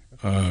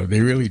 They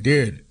really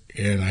did.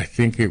 And I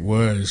think it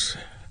was,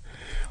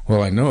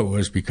 well, I know it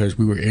was because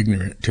we were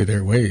ignorant to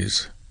their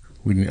ways.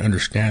 We didn't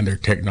understand their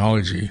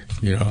technology,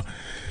 you know.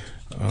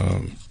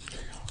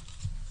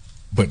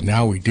 But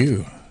now we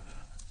do,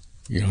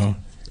 you know.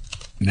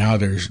 Now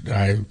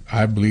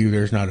I believe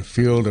there's not a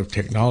field of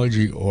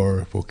technology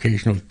or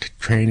vocational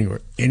training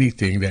or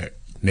anything that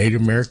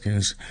Native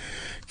Americans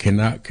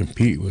cannot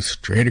compete with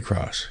straight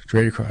across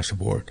the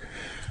board.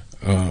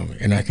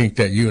 And I think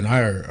that you and I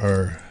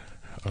are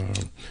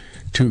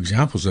two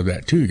examples of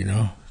that too, you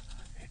know.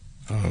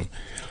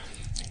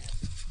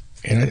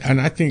 And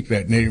I think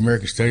that Native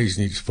American Studies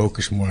needs to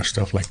focus more on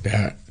stuff like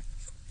that,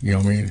 you know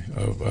what I mean,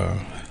 of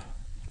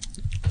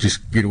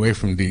just get away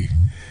from the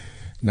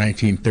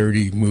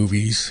 1930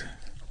 movies,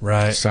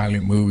 right?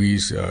 Silent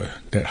movies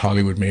that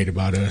Hollywood made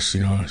about us.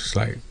 You know, it's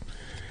like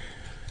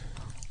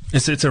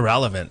it's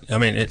irrelevant. I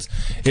mean, it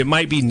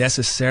might be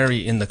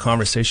necessary in the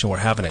conversation we're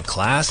having in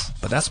class,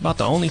 but that's about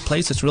the only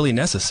place it's really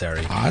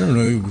necessary. I don't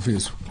know if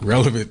it's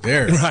relevant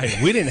there. Right?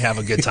 We didn't have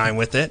a good time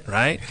with it,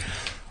 right?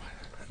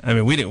 I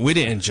mean, we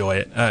didn't enjoy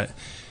it.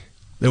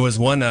 There was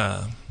one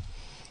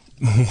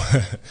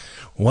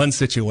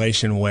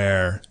situation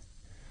where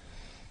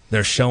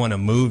they're showing a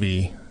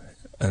movie,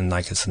 and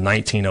like it's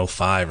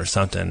 1905 or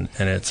something,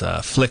 and it's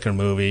a flicker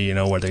movie, you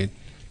know, where they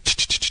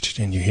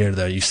and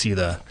you see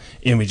the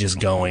images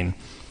going,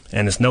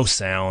 and it's no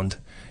sound,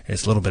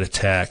 it's a little bit of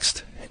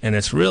text, and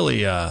it's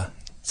really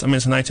it's a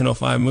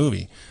 1905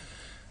 movie,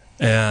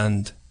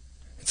 and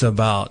it's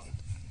about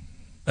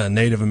a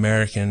Native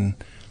American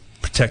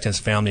protecting his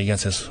family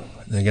against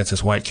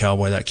this white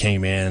cowboy that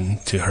came in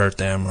to hurt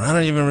them. I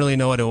don't even really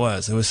know what it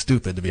was. It was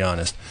stupid, to be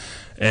honest.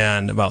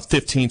 And about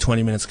 15,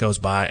 20 minutes goes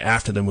by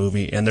after the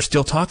movie, and they're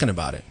still talking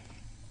about it,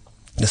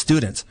 the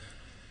students.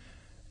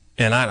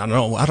 And I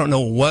don't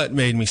know what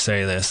made me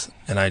say this,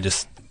 and I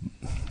just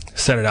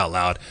said it out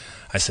loud.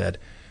 I said,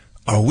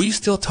 are we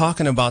still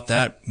talking about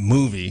that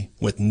movie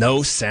with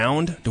no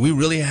sound? Do we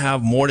really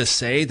have more to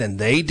say than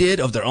they did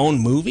of their own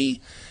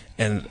movie?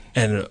 And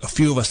a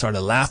few of us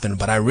started laughing,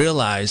 but I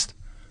realized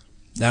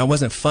that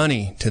wasn't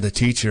funny to the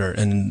teacher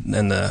and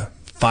the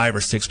 5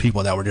 or 6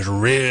 people that were just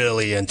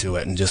really into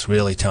it and just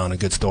really telling a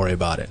good story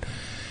about it.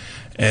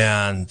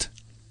 And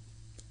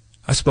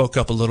I spoke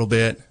up a little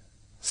bit.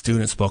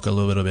 Students spoke a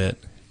little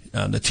bit.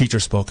 The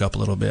teacher spoke up a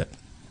little bit.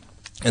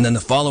 And then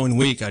the following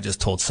week, I just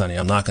told Sonny,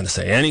 I'm not going to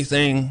say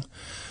anything.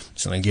 I'm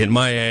just going to get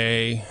my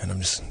A, and I'm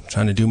just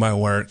trying to do my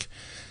work.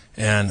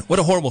 And what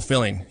a horrible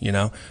feeling, you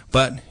know.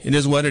 But it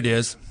is what it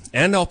is.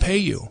 And I'll pay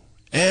you.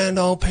 And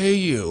I'll pay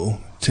you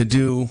to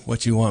do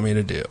what you want me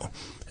to do.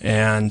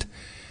 And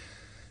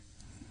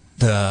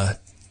the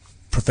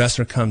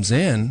professor comes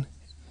in,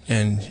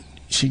 and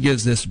she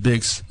gives this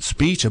big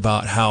speech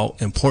about how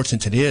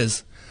important it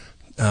is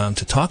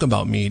to talk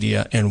about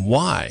media and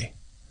why.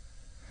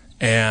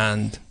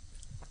 And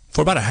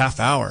for about a half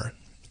hour,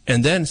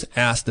 and then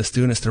asked the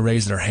students to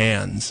raise their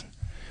hands.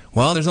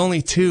 Well, there's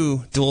only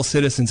 2 dual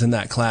citizens in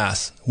that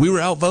class. We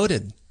were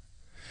outvoted.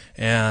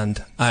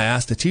 And I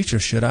asked the teacher,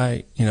 should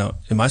I,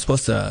 am I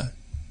supposed to,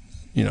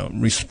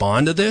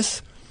 respond to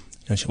this?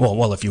 And she,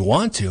 well, if you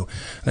want to.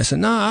 And I said,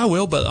 no, I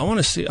will, but I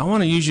want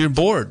to use your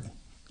board.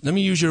 Let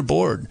me use your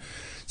board.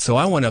 So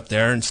I went up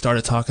there and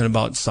started talking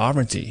about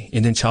sovereignty,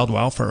 Indian Child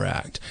Welfare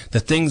Act, the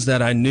things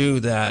that I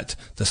knew that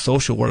the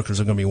social workers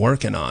are going to be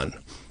working on.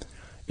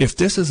 If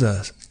this is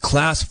a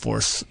class for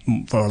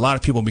a lot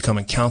of people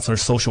becoming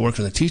counselors, social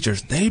workers, and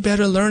teachers, they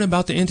better learn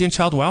about the Indian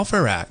Child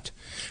Welfare Act.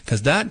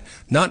 Because that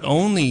it's not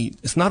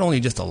only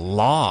just a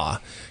law,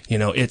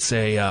 it's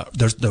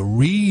there's the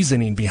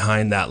reasoning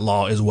behind that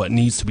law is what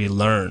needs to be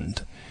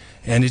learned.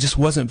 And it just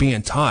wasn't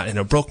being taught. And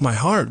it broke my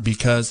heart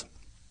because,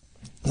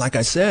 like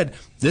I said,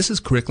 this is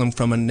curriculum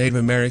from a Native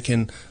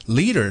American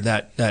leader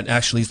that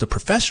actually is the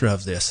professor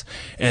of this.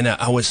 And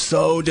I was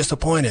so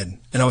disappointed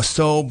and I was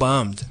so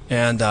bummed.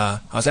 And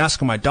I was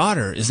asking my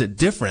daughter, is it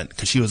different?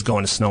 Because she was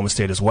going to Sonoma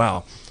State as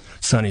well,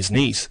 Sonny's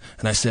niece.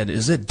 And I said,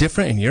 is it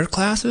different in your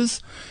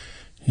classes?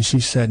 And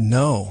she said,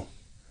 no.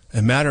 As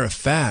a matter of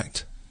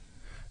fact,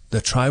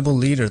 the tribal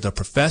leader, the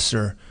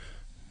professor,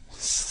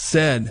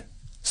 said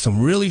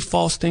some really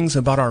false things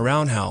about our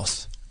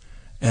roundhouse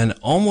and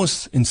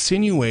almost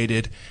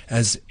insinuated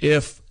as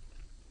if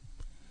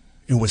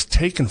it was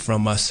taken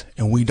from us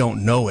and we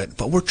don't know it,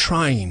 but we're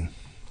trying.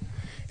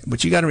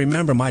 But you got to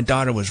remember, my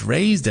daughter was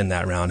raised in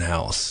that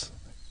roundhouse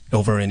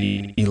over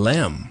in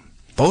Elam,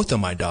 both of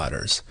my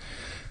daughters.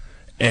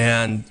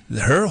 And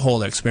her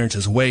whole experience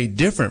is way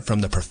different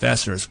from the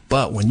professor's.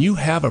 But when you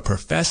have a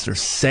professor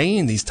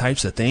saying these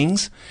types of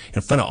things in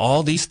front of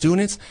all these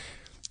students,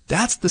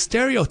 that's the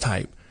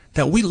stereotype,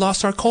 that we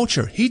lost our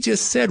culture. He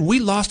just said we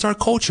lost our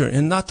culture,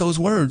 and not those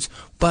words,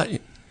 but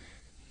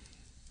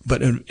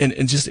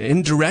just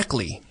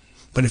indirectly.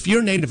 But if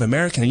you're Native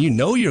American and you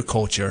know your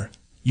culture,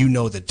 you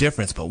know the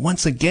difference. But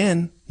once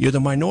again, you're the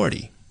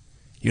minority.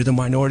 You're the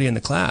minority in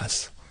the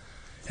class.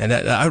 And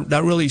I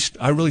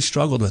really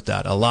struggled with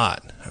that a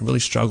lot. I really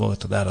struggled with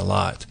that a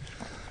lot.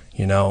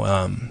 I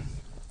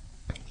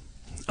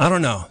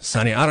don't know,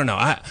 Sonny. I don't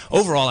know.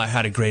 Overall, I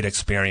had a great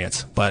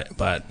experience, but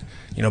about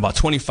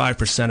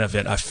 25% of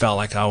it, I felt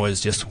like I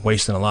was just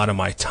wasting a lot of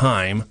my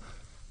time.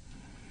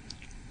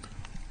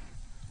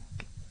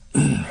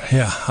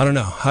 Yeah, I don't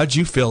know. How'd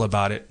you feel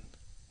about it?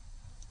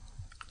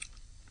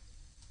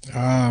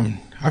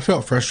 I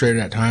felt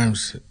frustrated at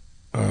times.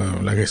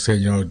 Like I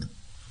said,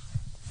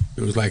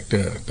 it was like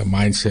the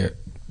mindset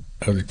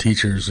of the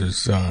teachers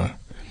is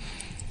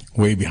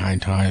way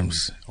behind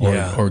times,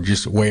 or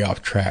just way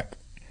off track.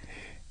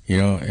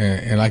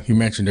 And like you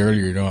mentioned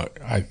earlier,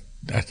 I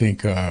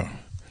think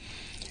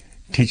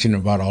teaching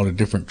about all the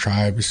different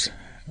tribes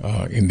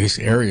in this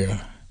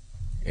area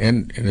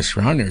and in the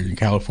surrounding areas in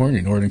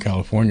California, Northern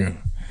California.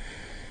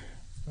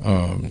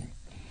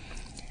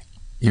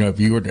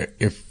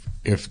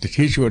 If the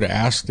teacher would have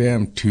asked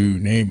them to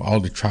name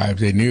all the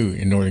tribes they knew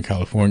in Northern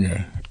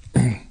California,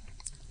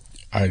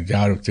 I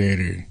doubt if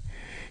they'd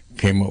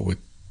came up with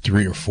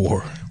 3 or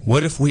 4.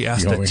 What if we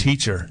asked the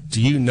teacher, do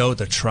you know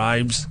the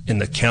tribes in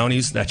the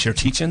counties that you're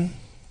teaching?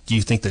 Do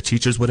you think the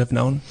teachers would have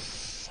known?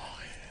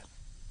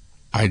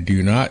 I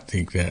do not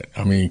think that.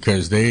 I mean,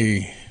 because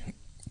they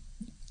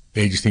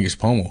just think it's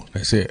Pomo.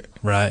 That's it.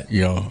 Right.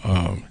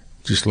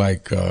 Just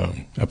like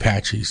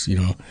Apaches,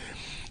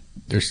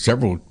 there's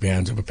several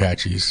bands of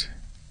Apaches.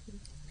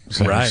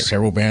 There's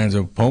several bands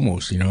of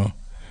Pomos,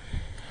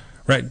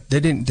 Right.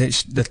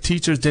 The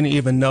teachers didn't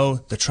even know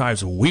the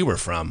tribes we were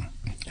from.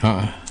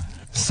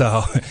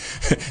 So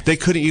they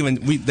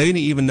didn't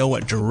even know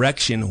what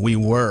direction we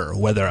were,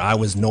 whether I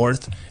was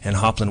north and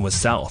Hopland was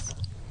south.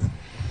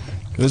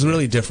 It was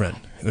really different.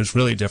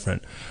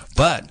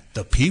 But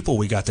the people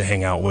we got to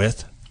hang out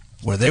with,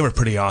 they were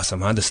pretty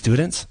awesome, huh? The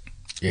students?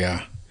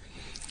 Yeah.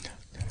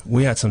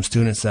 We had some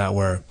students that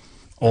were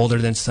older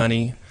than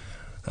Sonny,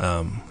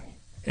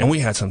 and we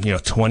had some,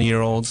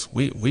 20-year-olds.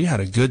 We had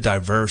a good,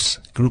 diverse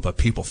group of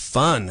people,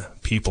 fun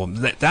people.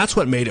 That's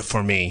what made it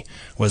for me,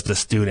 was the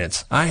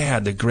students. I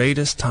had the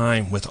greatest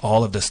time with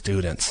all of the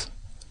students.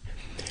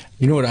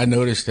 You know what I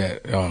noticed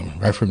that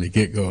right from the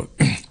get-go,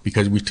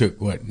 because we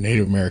took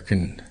Native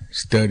American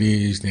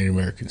studies, Native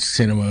American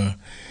cinema,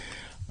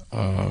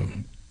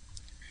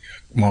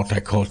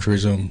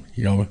 multiculturalism.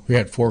 We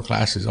had 4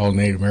 classes, all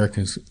Native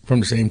Americans, from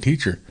the same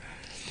teacher.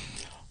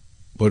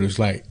 But it was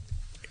like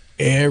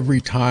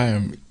every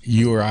time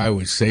you or I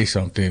would say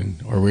something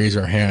or raise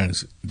our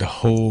hands, the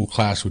whole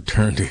class would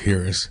turn to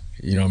hear us.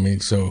 You know what I mean?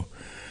 So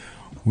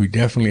we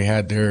definitely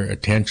had their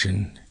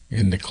attention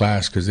in the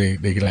class because they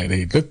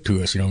looked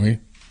to us. You know what I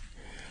mean?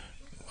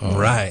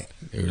 Right.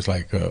 It was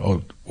like,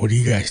 oh, what do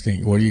you guys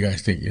think? What do you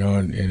guys think? You know,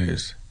 and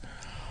it's,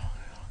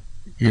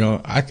 you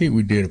know, I think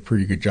we did a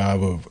pretty good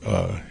job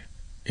of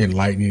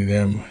enlightening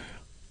them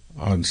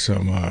on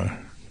some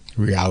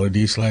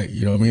realities. Like,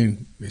 you know what I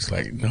mean? It's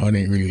like, no, it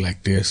ain't really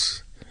like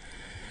this.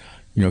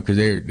 You know, because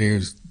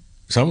there's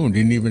some of them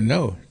didn't even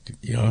know.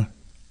 You know,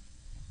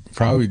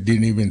 probably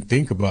didn't even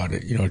think about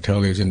it. You know,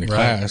 until they was in the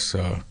class.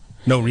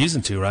 No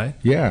reason to, right?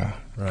 Yeah.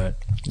 Right.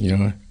 You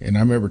know, and I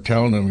remember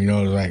telling them, you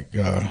know, like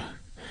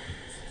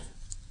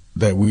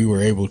that we were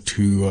able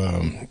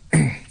to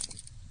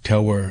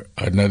tell where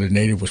another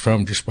native was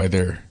from just by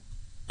the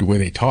way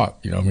they talk.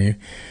 You know what I mean?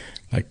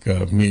 Like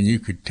me and you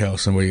could tell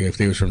somebody if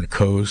they was from the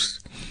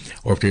coast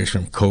or if they was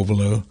from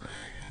Covelo.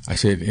 I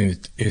said,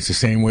 and it's the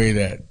same way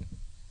that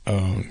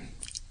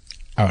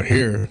out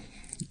here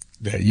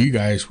that you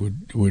guys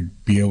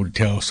would be able to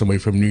tell somebody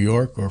from New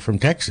York or from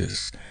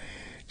Texas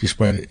just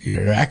by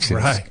their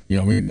accents. Right. You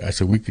know what I mean? I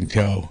said, we can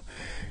tell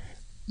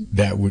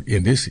that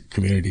in this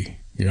community.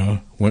 You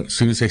know, as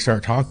soon as they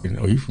start talking,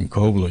 oh, you're from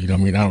Covelo, you know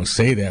what I mean? I don't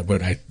say that,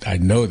 but I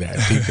know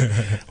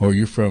that. Or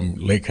you're from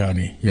Lake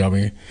County, you know what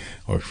I mean?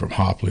 Or from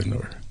Hopland,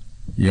 or,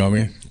 you know what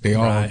I mean?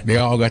 They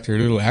all got their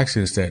little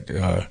accents that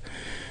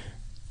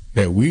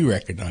we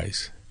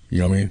recognize, you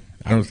know what I mean?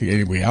 I don't think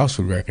anybody else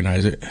would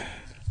recognize it.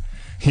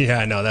 Yeah,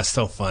 I know. That's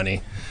so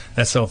funny.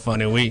 That's so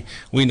funny.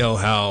 We know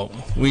how,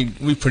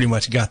 we pretty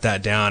much got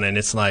that down, and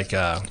it's like,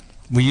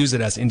 we use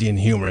it as Indian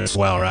humor as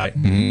well, right?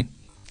 Mm-hmm.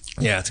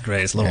 Yeah, it's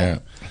great. It's a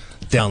little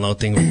download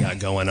thing we got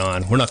going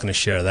on. We're not going to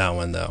share that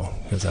one, though,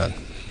 because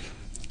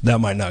that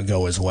might not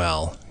go as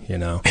well, you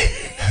know.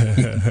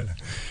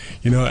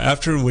 You know,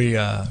 after we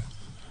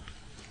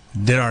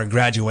did our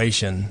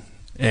graduation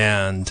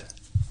and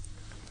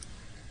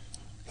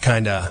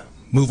kind of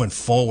moving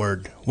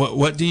forward, what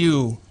would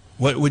you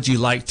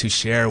like to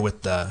share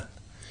with the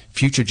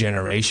future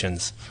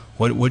generations?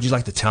 What would you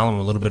like to tell them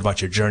a little bit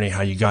about your journey,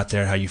 how you got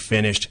there, how you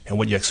finished, and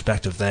what you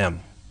expect of them?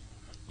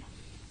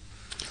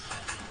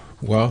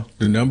 Well,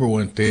 the number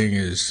one thing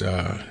is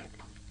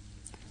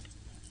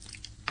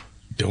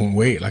don't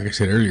wait. Like I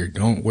said earlier,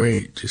 don't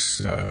wait.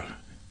 Just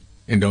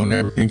and don't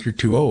ever think you're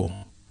too old.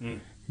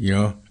 You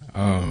know,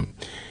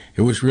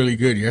 it was really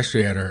good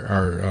yesterday at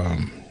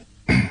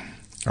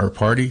our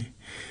party.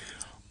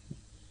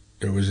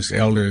 There was this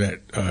elder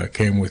that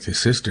came with his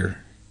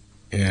sister,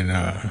 and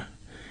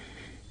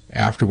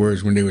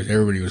afterwards, when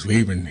everybody was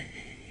leaving,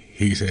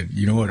 he said,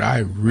 "You know what? I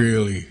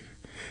really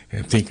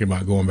am thinking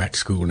about going back to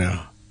school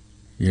now."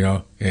 You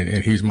know,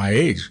 and he's my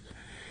age,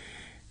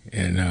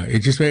 and it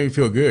just made me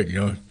feel good,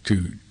 you know,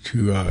 to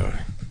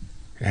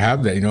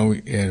have that, you know,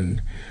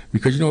 and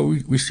because, you know,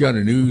 we see on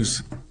the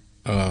news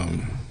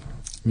men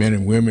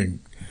and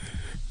women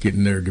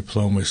getting their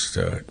diplomas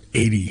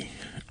 80,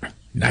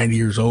 90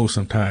 years old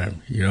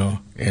sometime, you know,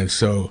 and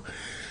so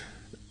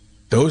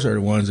those are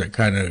the ones that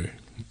kind of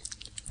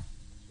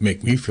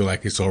make me feel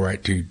like it's all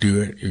right to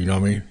do it, you know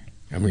what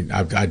I mean?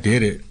 I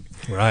did it.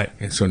 Right.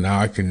 And so now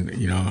I can,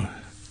 you know,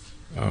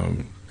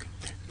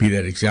 be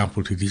that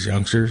example to these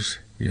youngsters,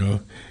 you know.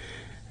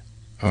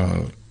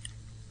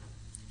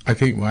 I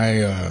think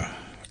my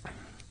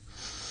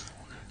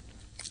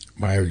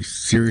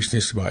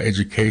seriousness about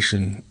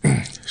education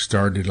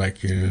started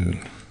like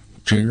in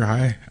junior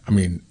high. I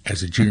mean,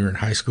 as a junior in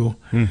high school,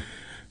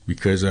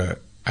 because I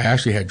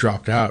actually had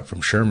dropped out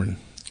from Sherman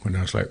when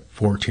I was like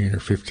 14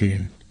 or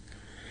 15.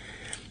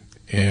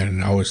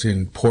 And I was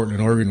in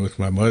Portland, Oregon with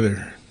my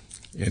mother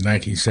in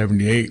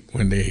 1978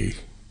 when they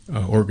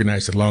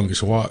organized the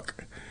longest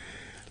walk,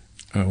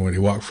 when they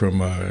walked from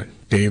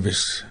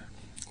Davis,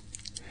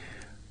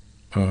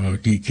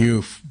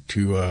 DQ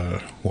to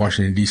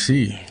Washington,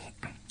 D.C.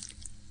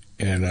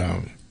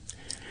 And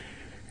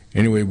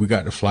anyway, we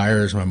got the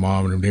flyers, my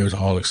mom and them, they was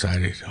all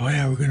excited. Oh,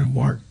 yeah, we're going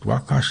to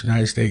walk across the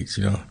United States,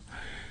 you know.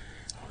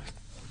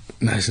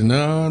 And I said,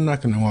 no, I'm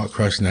not going to walk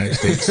across the United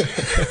States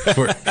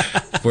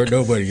for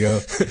nobody, yo.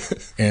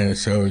 And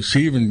so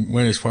she even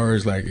went as far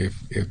as like,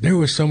 if there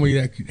was somebody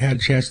that had a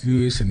chance to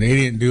do this and they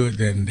didn't do it,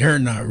 then they're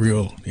not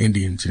real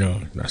Indians, you know.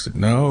 And I said,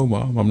 no,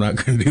 Mom, I'm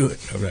not going to do it.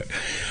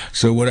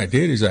 So what I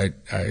did is I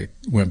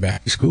went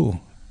back to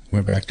school,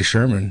 went back to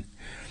Sherman,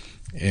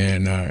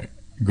 and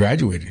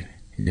graduated,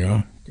 you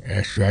know.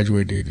 I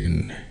graduated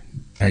in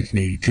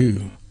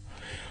 1982.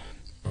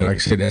 But like I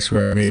said, that's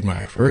where I made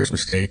my first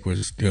mistake,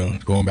 was, you know,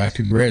 going back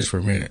to the res for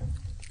a minute.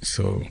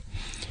 So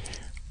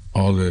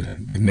all the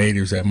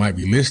natives that might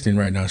be listening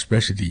right now,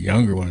 especially the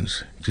younger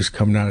ones, just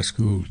coming out of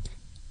school,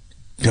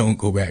 don't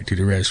go back to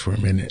the res for a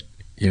minute,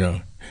 you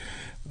know.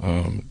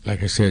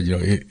 Like I said, you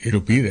know, it'll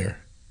be there,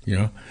 you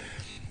know.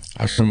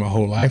 I've spent my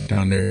whole life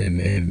down there,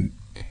 and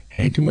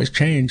ain't too much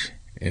change.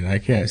 And I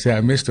can't say I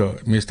missed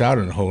out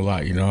on a whole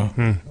lot, you know.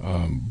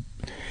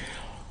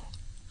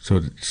 So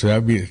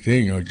that'd be the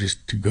thing, you know,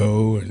 just to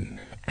go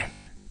and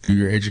do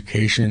your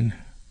education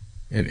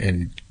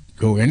and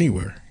go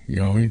anywhere. You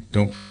know what I mean?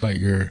 Don't feel like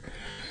you're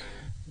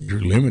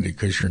limited,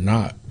 because you're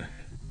not.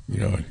 You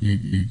know,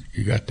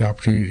 you got the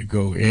opportunity to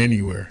go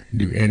anywhere,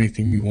 do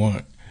anything you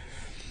want.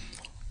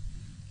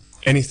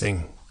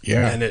 Anything.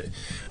 Yeah. And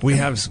we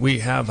have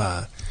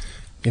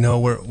you know,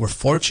 we're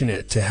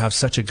fortunate to have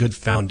such a good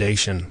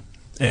foundation.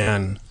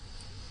 And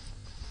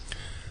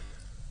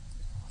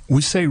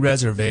we say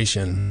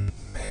reservation,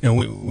 and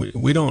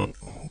we don't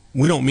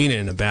mean it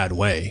in a bad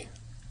way.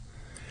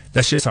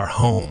 That's just our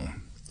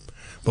home.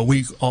 But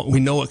we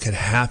know it could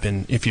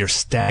happen if you're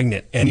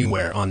stagnant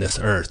anywhere on this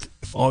earth.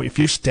 If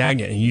you're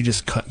stagnant and you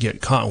just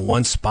get caught in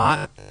one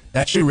spot,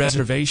 that's your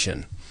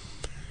reservation.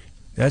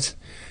 That's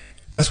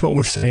what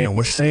we're saying.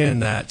 We're saying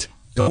that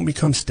don't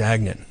become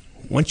stagnant.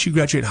 Once you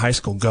graduate high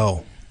school,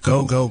 go.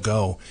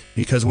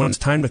 Because when it's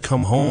time to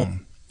come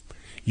home,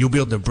 you'll be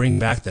able to bring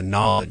back the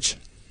knowledge,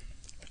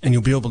 and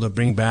you'll be able to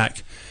bring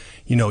back,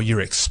 you know,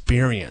 your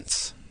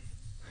experience.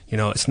 You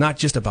know, it's not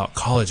just about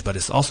college, but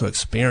it's also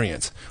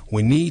experience.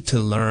 We need to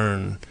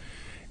learn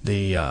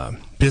the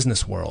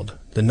business world,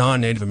 the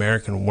non-Native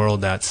American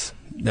world that's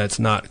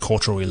not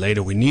cultural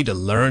related. We need to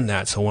learn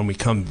that, so when we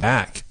come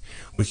back,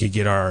 we can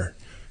get our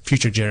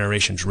future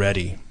generations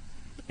ready.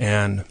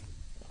 And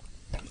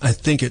I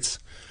think it's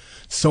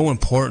so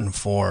important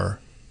for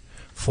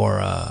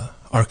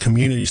our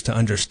communities to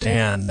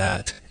understand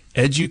that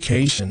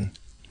education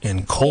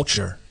and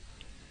culture,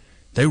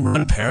 they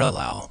run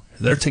parallel.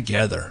 They're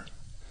together.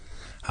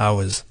 I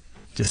was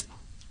just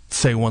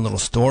say one little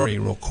story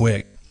real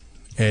quick.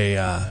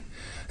 An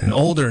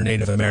older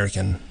Native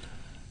American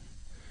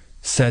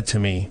said to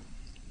me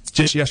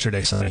just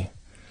yesterday, Sonny,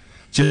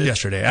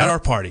 at our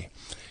party,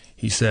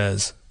 he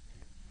says,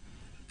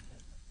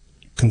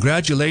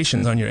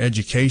 "Congratulations on your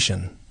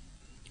education."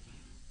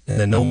 And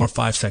then no more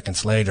 5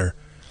 seconds later,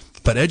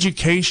 "But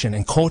education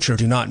and culture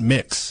do not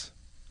mix."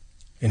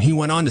 And he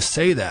went on to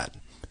say that.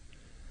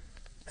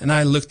 And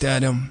I looked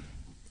at him,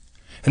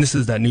 and this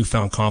is that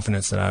newfound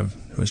confidence that I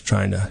was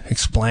trying to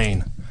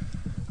explain.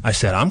 I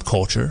said, "I'm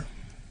culture.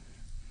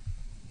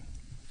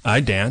 I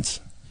dance.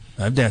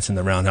 I've danced in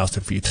the roundhouse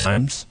a few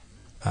times.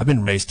 I've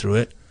been raised through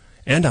it,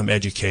 and I'm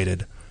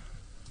educated.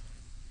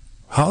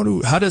 How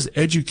does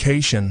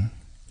education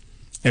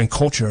and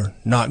culture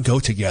not go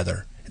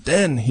together?"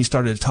 Then he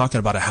started talking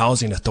about a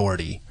housing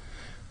authority.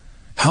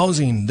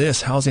 Housing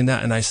this, housing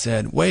that. And I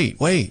said, wait.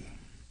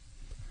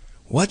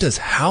 What does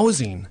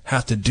housing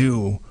have to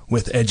do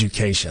with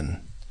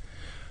education?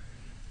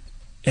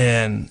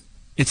 And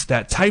it's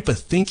that type of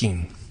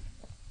thinking.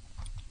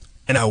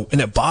 And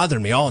it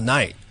bothered me all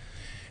night.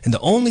 And the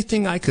only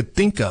thing I could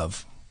think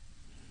of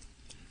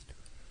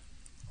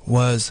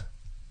was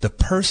the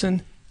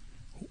person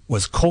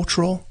was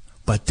cultural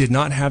but did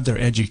not have their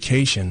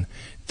education.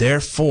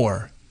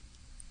 Therefore,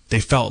 they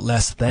felt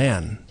less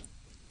than.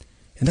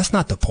 And that's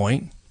not the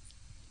point.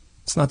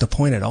 It's not the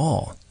point at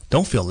all.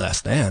 Don't feel less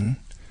than.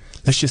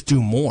 Let's just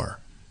do more.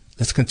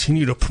 Let's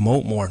continue to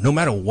promote more, no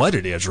matter what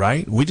it is,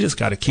 right? We just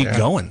got to keep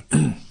going.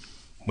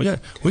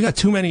 We got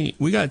too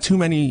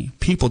many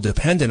people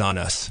dependent on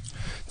us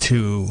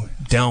to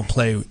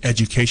downplay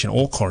education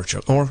or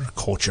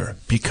culture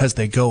because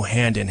they go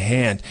hand in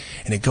hand.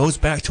 And it goes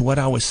back to what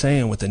I was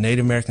saying with the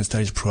Native American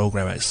Studies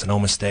program at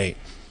Sonoma State.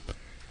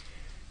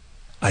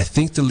 I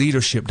think the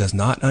leadership does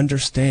not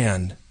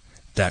understand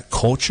that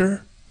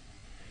culture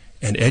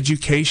and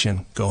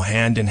education go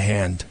hand in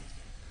hand.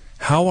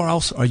 How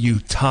else are you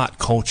taught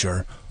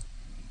culture?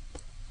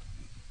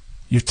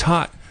 You're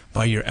taught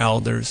by your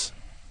elders,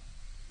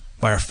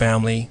 by our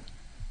family.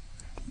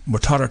 We're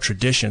taught our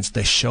traditions.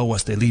 They show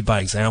us, they lead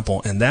by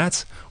example. And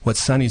that's what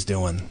Sonny's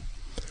doing.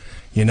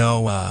 You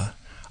know,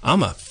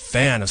 I'm a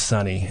fan of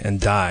Sonny and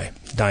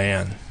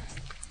Diane.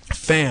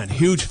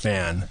 Huge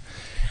fan.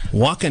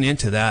 Walking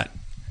into that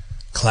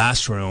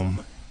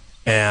classroom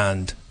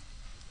and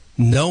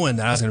knowing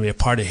that I was going to be a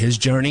part of his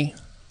journey,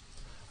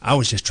 I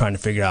was just trying to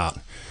figure out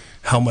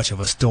how much of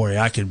a story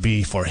I could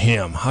be for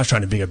him. I was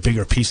trying to be a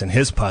bigger piece in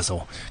his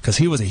puzzle because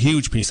he was a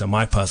huge piece of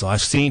my puzzle.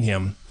 I've seen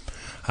him.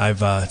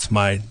 It's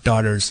my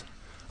daughter's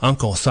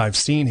uncle, so I've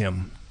seen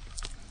him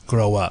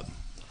grow up.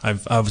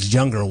 I was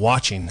younger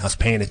watching. I was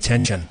paying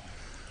attention.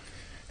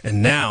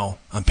 And now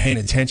I'm paying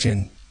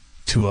attention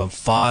to a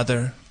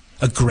father,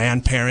 a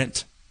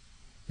grandparent.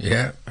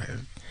 Yeah.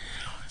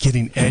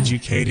 Getting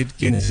educated,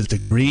 getting his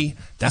degree.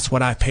 That's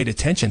what I paid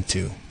attention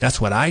to. That's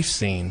what I've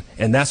seen.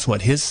 And that's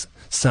what his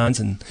sons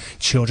and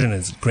children and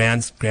his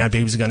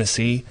grandbabies are going to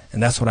see.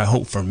 And that's what I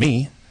hope for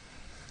me.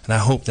 And I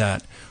hope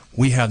that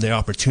we have the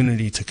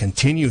opportunity to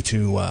continue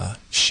to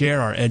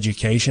share our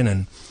education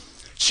and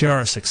share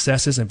our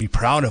successes and be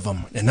proud of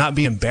them and not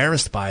be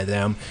embarrassed by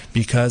them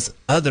because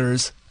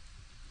others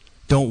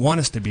don't want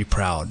us to be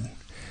proud.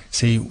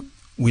 See,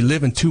 we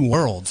live in two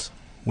worlds.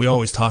 We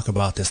always talk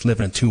about this,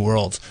 living in two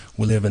worlds.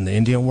 We live in the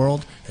Indian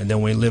world, and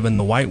then we live in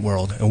the white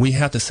world, and we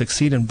have to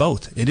succeed in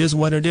both. It is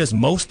what it is.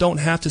 Most don't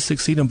have to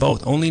succeed in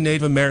both. Only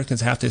Native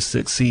Americans have to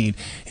succeed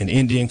in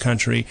Indian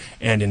country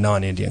and in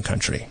non-Indian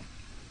country.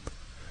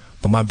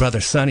 But my brother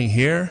Sonny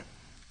here,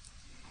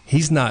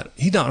 he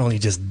not only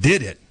just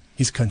did it,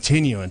 he's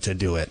continuing to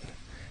do it.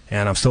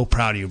 And I'm so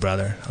proud of you,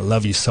 brother. I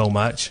love you so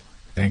much.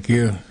 Thank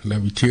you.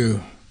 Love you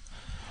too.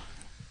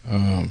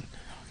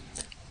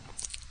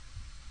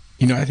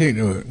 I think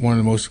one of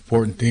the most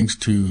important things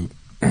to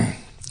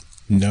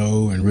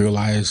know and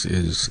realize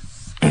is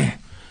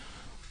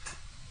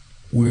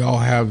we all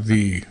have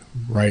the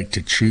right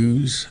to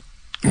choose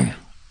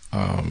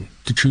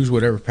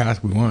whatever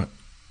path we want,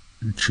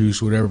 to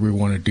choose whatever we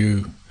want to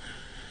do.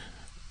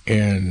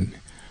 And,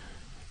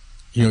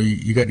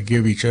 you got to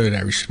give each other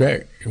that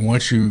respect. And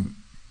once you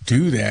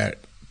do that,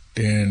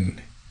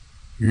 then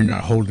you're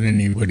not holding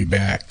anybody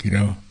back,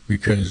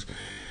 because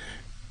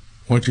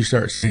once you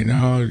start saying,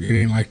 no, it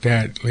ain't like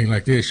that, it ain't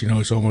like this,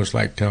 it's almost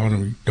like telling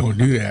them, don't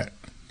do that.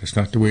 That's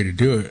not the way to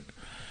do it.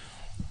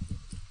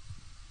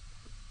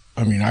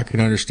 I mean, I can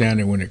understand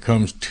it when it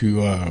comes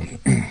to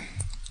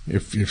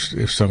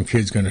if some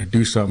kid's going to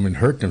do something and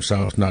hurt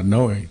themselves, not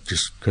knowing,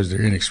 just because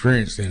they're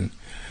inexperienced, then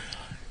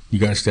you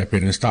got to step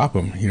in and stop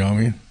them, you know what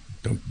I mean?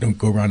 Don't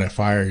go around that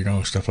fire,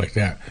 stuff like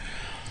that.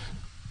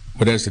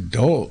 But as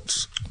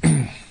adults,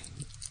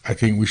 I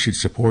think we should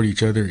support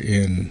each other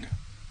in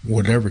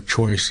whatever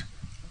choice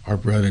our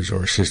brothers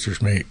or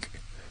sisters make,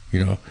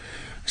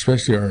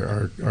 especially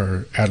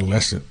our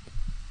adolescent,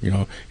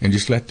 and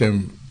just let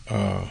them,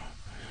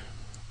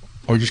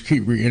 or just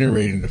keep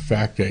reiterating the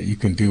fact that you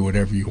can do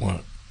whatever you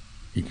want.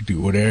 You can do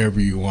whatever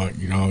you want,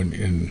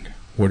 and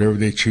whatever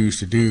they choose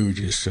to do,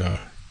 just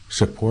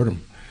support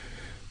them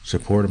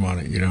on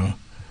it,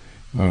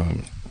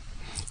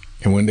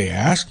 and when they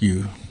ask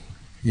you,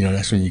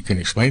 that's when you can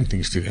explain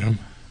things to them.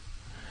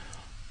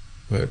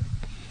 But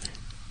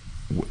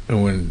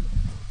when,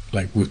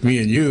 like with me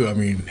and you, I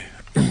mean,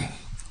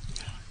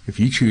 if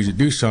you choose to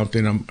do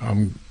something,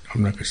 I'm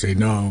not gonna say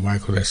no,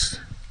 Michael. That's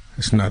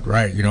not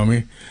right. You know what I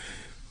mean?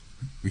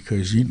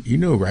 Because you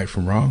know right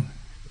from wrong,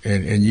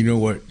 and you know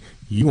what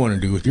you want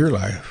to do with your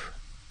life.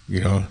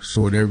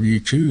 So whatever you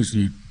choose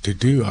to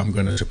do, I'm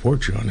gonna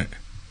support you on it.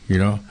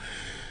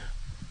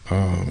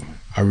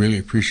 I really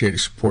appreciate the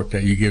support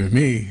that you've given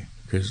me,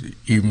 because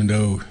even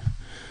though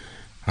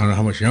I don't know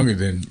how much younger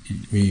than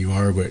me you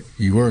are, but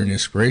you were an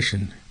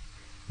inspiration,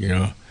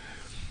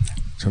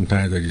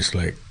 Sometimes I just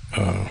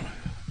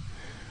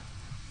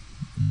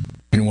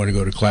didn't want to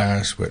go to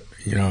class, but,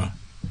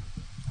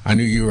 I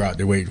knew you were out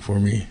there waiting for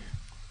me,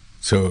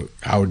 so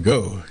I would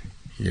go,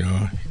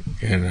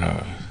 and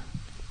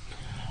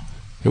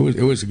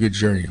it was a good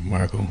journey,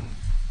 Marco.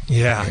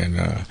 Yeah.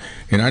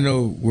 And I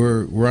know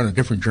we're on a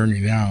different journey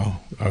now.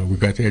 We've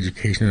got the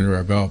education under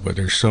our belt, but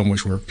there's so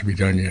much work to be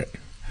done yet.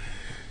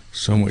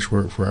 So much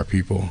work for our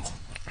people.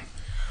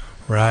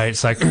 Right.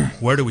 It's like,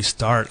 where do we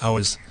start? I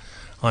was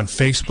on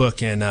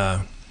Facebook, and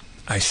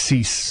I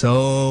see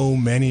so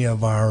many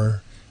of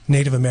our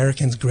Native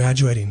Americans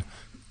graduating.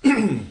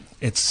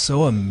 It's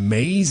so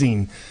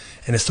amazing,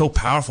 and it's so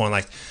powerful.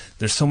 And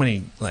there's so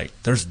many,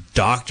 there's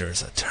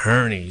doctors,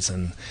 attorneys,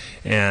 and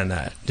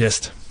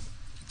just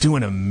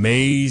doing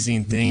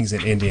amazing things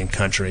in Indian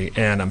country.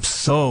 And I'm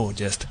so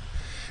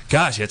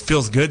gosh, it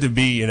feels good to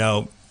be,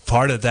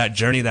 part of that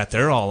journey that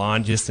they're all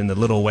on, just in the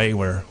little way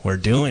we're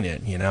doing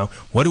it.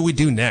 What do we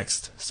do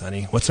next,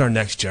 Sonny? What's our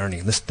next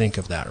journey? Let's think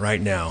of that right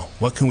now.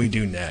 What can we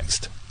do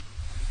next?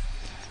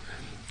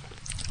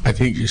 I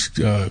think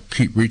just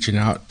keep reaching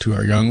out to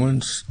our young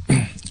ones,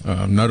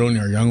 not only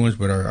our young ones,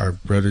 but our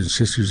brothers and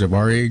sisters of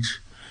our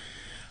age,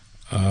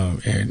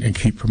 and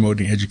keep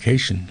promoting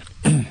education.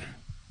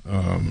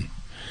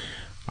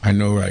 I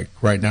know,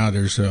 right now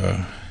there's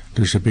a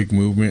big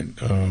movement,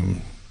 the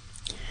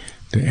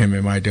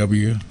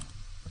MMIW.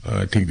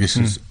 I think this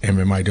is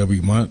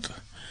MMIW month,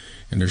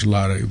 and there's a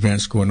lot of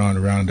events going on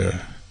around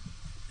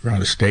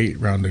the state,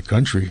 around the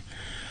country.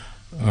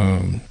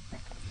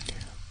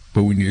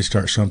 But we need to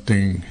start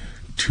something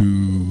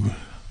to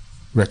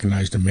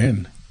recognize the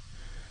men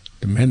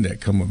that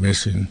come up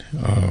missing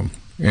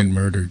and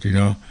murdered,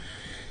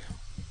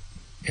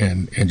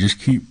 and just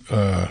keep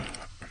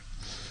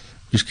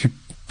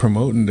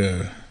promoting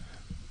the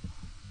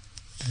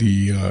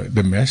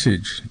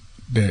message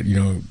that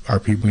our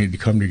people need to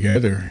come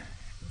together,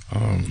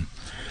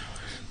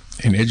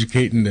 and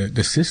educating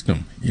the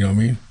system. You know what I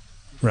mean?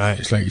 Right.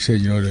 It's like you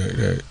said.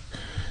 The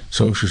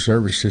social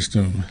service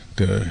system,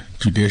 the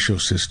judicial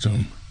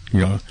system.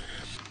 The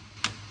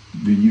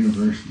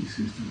university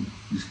system.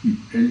 Just keep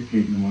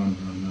educating them on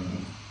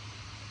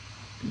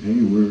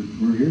hey, we're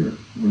here.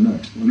 We're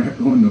not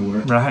going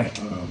nowhere. Right.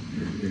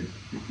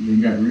 If you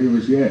ain't got rid of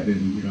us yet, then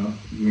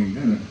you ain't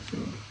gonna. So.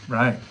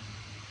 Right.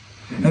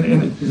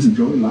 And just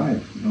enjoy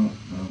life,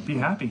 Be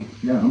happy.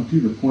 Yeah, I'm to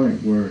the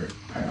point where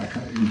I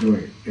kind of enjoy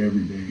it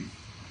every day.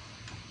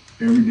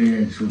 Every day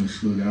I just want to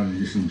slow down and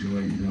just enjoy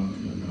it,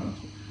 And,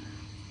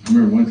 I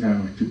remember one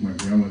time I took my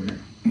grandmother,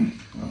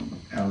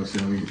 Alice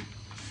Elliott.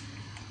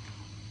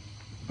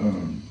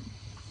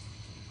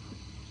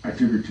 I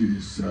took her to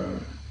this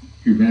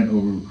event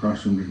over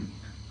across from the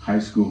high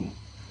school.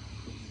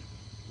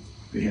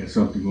 They had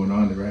something going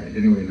on there, right?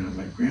 Anyway, and I was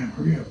like, Graham,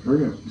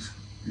 hurry up,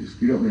 just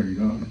get up there,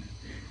 And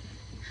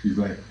she's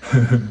like,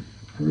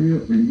 hurry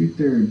up and get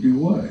there and do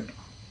what?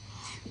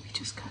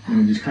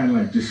 And it just kind of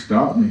like just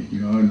stopped me, you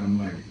know, and I'm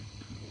like,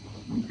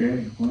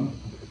 okay, well,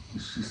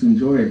 let's just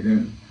enjoy it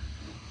then.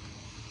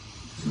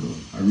 So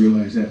I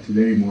realized that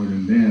today more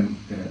than then,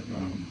 that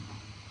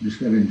you just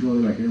got to enjoy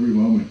like every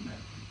moment.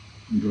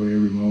 Enjoy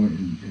every moment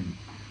and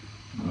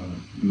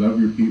love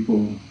your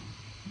people,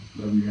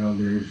 love your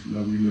elders,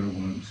 love your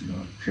little ones, you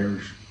know,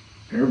 cherish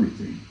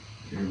everything.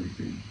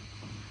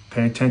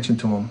 Pay attention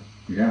to them.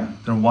 Yeah.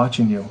 They're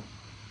watching you.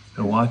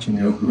 They're watching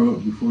They'll you. grow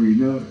up before you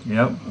know it.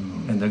 Yep.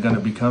 And they're going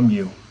to become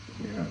you.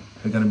 Yeah.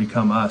 They're going to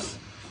become us.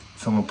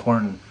 So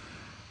important.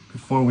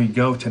 Before we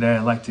go today,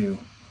 I'd like to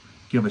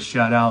give a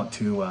shout out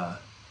to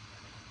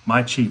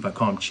my chief. I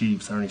call him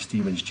Chief, Ernie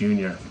Stevens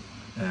Jr.,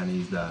 and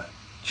he's the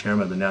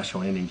chairman of the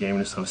National Indian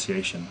Gaming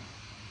Association.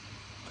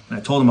 And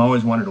I told him I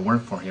always wanted to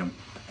work for him.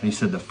 And he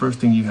said, the first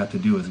thing you have to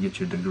do is get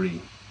your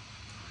degree.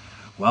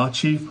 Well,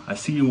 Chief, I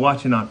see you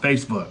watching on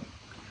Facebook.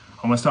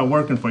 I'm going to start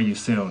working for you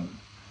soon.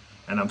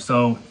 And I'm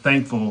so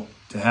thankful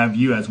to have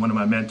you as one of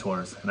my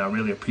mentors. And I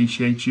really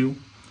appreciate you,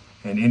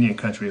 and Indian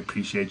Country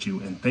appreciate you.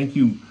 And thank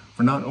you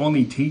for not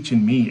only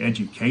teaching me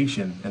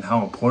education and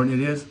how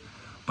important it is,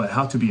 but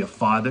how to be a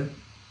father,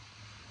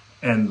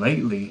 and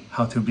lately,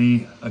 how to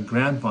be a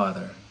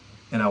grandfather.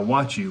 And I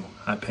watch you.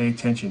 I pay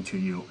attention to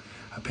you.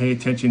 I pay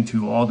attention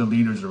to all the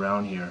leaders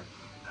around here.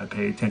 I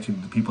pay attention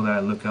to the people that I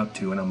look up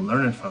to, and I'm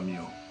learning from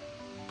you.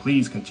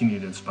 Please continue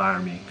to inspire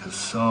me, because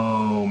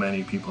so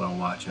many people are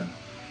watching,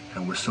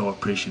 and we're so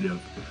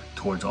appreciative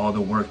towards all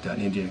the work that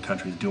Indian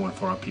Country is doing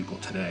for our people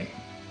today.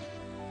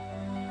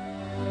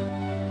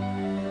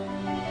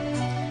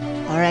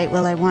 All right,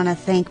 well, I want to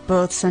thank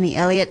both Sonny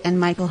Elliott and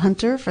Michael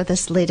Hunter for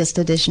this latest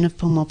edition of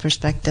Pomo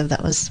Perspective.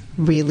 That was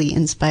really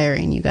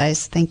inspiring, you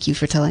guys. Thank you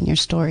for telling your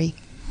story.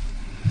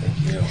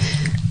 Thank you.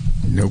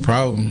 No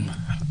problem.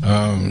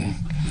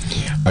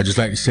 I'd just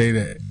like to say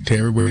that to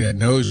everybody that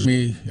knows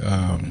me,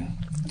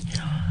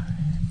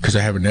 because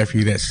I have a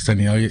nephew that's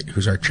Sonny Elliott,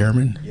 who's our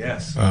chairman.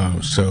 Yes.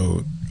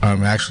 So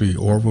I'm actually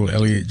Orville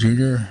Elliott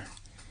Jr.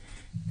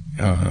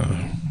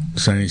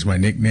 Sonny's my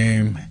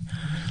nickname,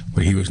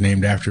 but he was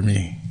named after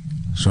me.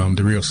 So I'm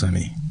the real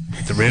Sonny.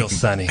 The real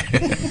Sonny.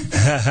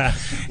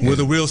 Will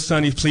the real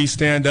Sonny please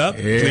stand up?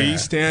 Yeah.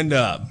 Please stand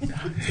up.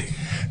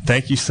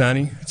 Thank you,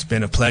 Sonny. It's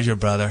been a pleasure,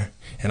 brother.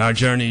 And our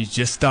journey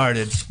just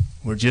started.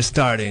 We're just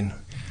starting.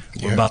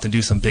 We're about to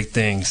do some big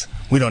things.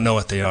 We don't know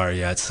what they are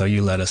yet, so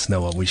you let us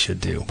know what we should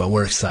do. But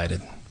we're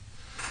excited.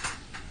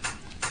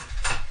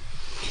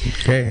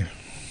 Okay.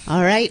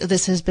 All right,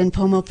 this has been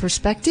Pomo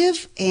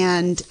Perspective,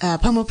 and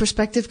Pomo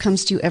Perspective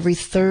comes to you every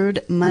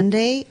third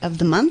Monday of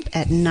the month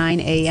at 9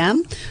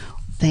 a.m.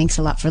 Thanks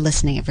a lot for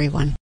listening,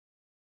 everyone.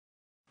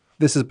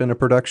 This has been a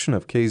production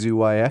of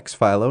KZYX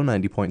Philo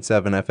 90.7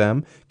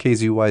 FM,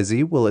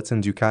 KZYZ Willits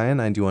and Ukiah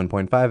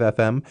 91.5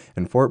 FM,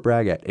 and Fort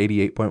Bragg at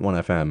 88.1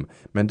 FM,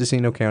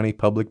 Mendocino County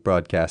Public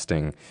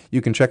Broadcasting.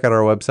 You can check out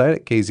our website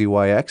at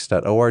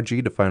kzyx.org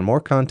to find more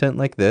content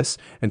like this,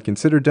 and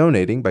consider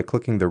donating by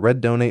clicking the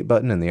red donate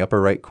button in the upper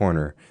right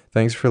corner.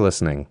 Thanks for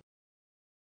listening.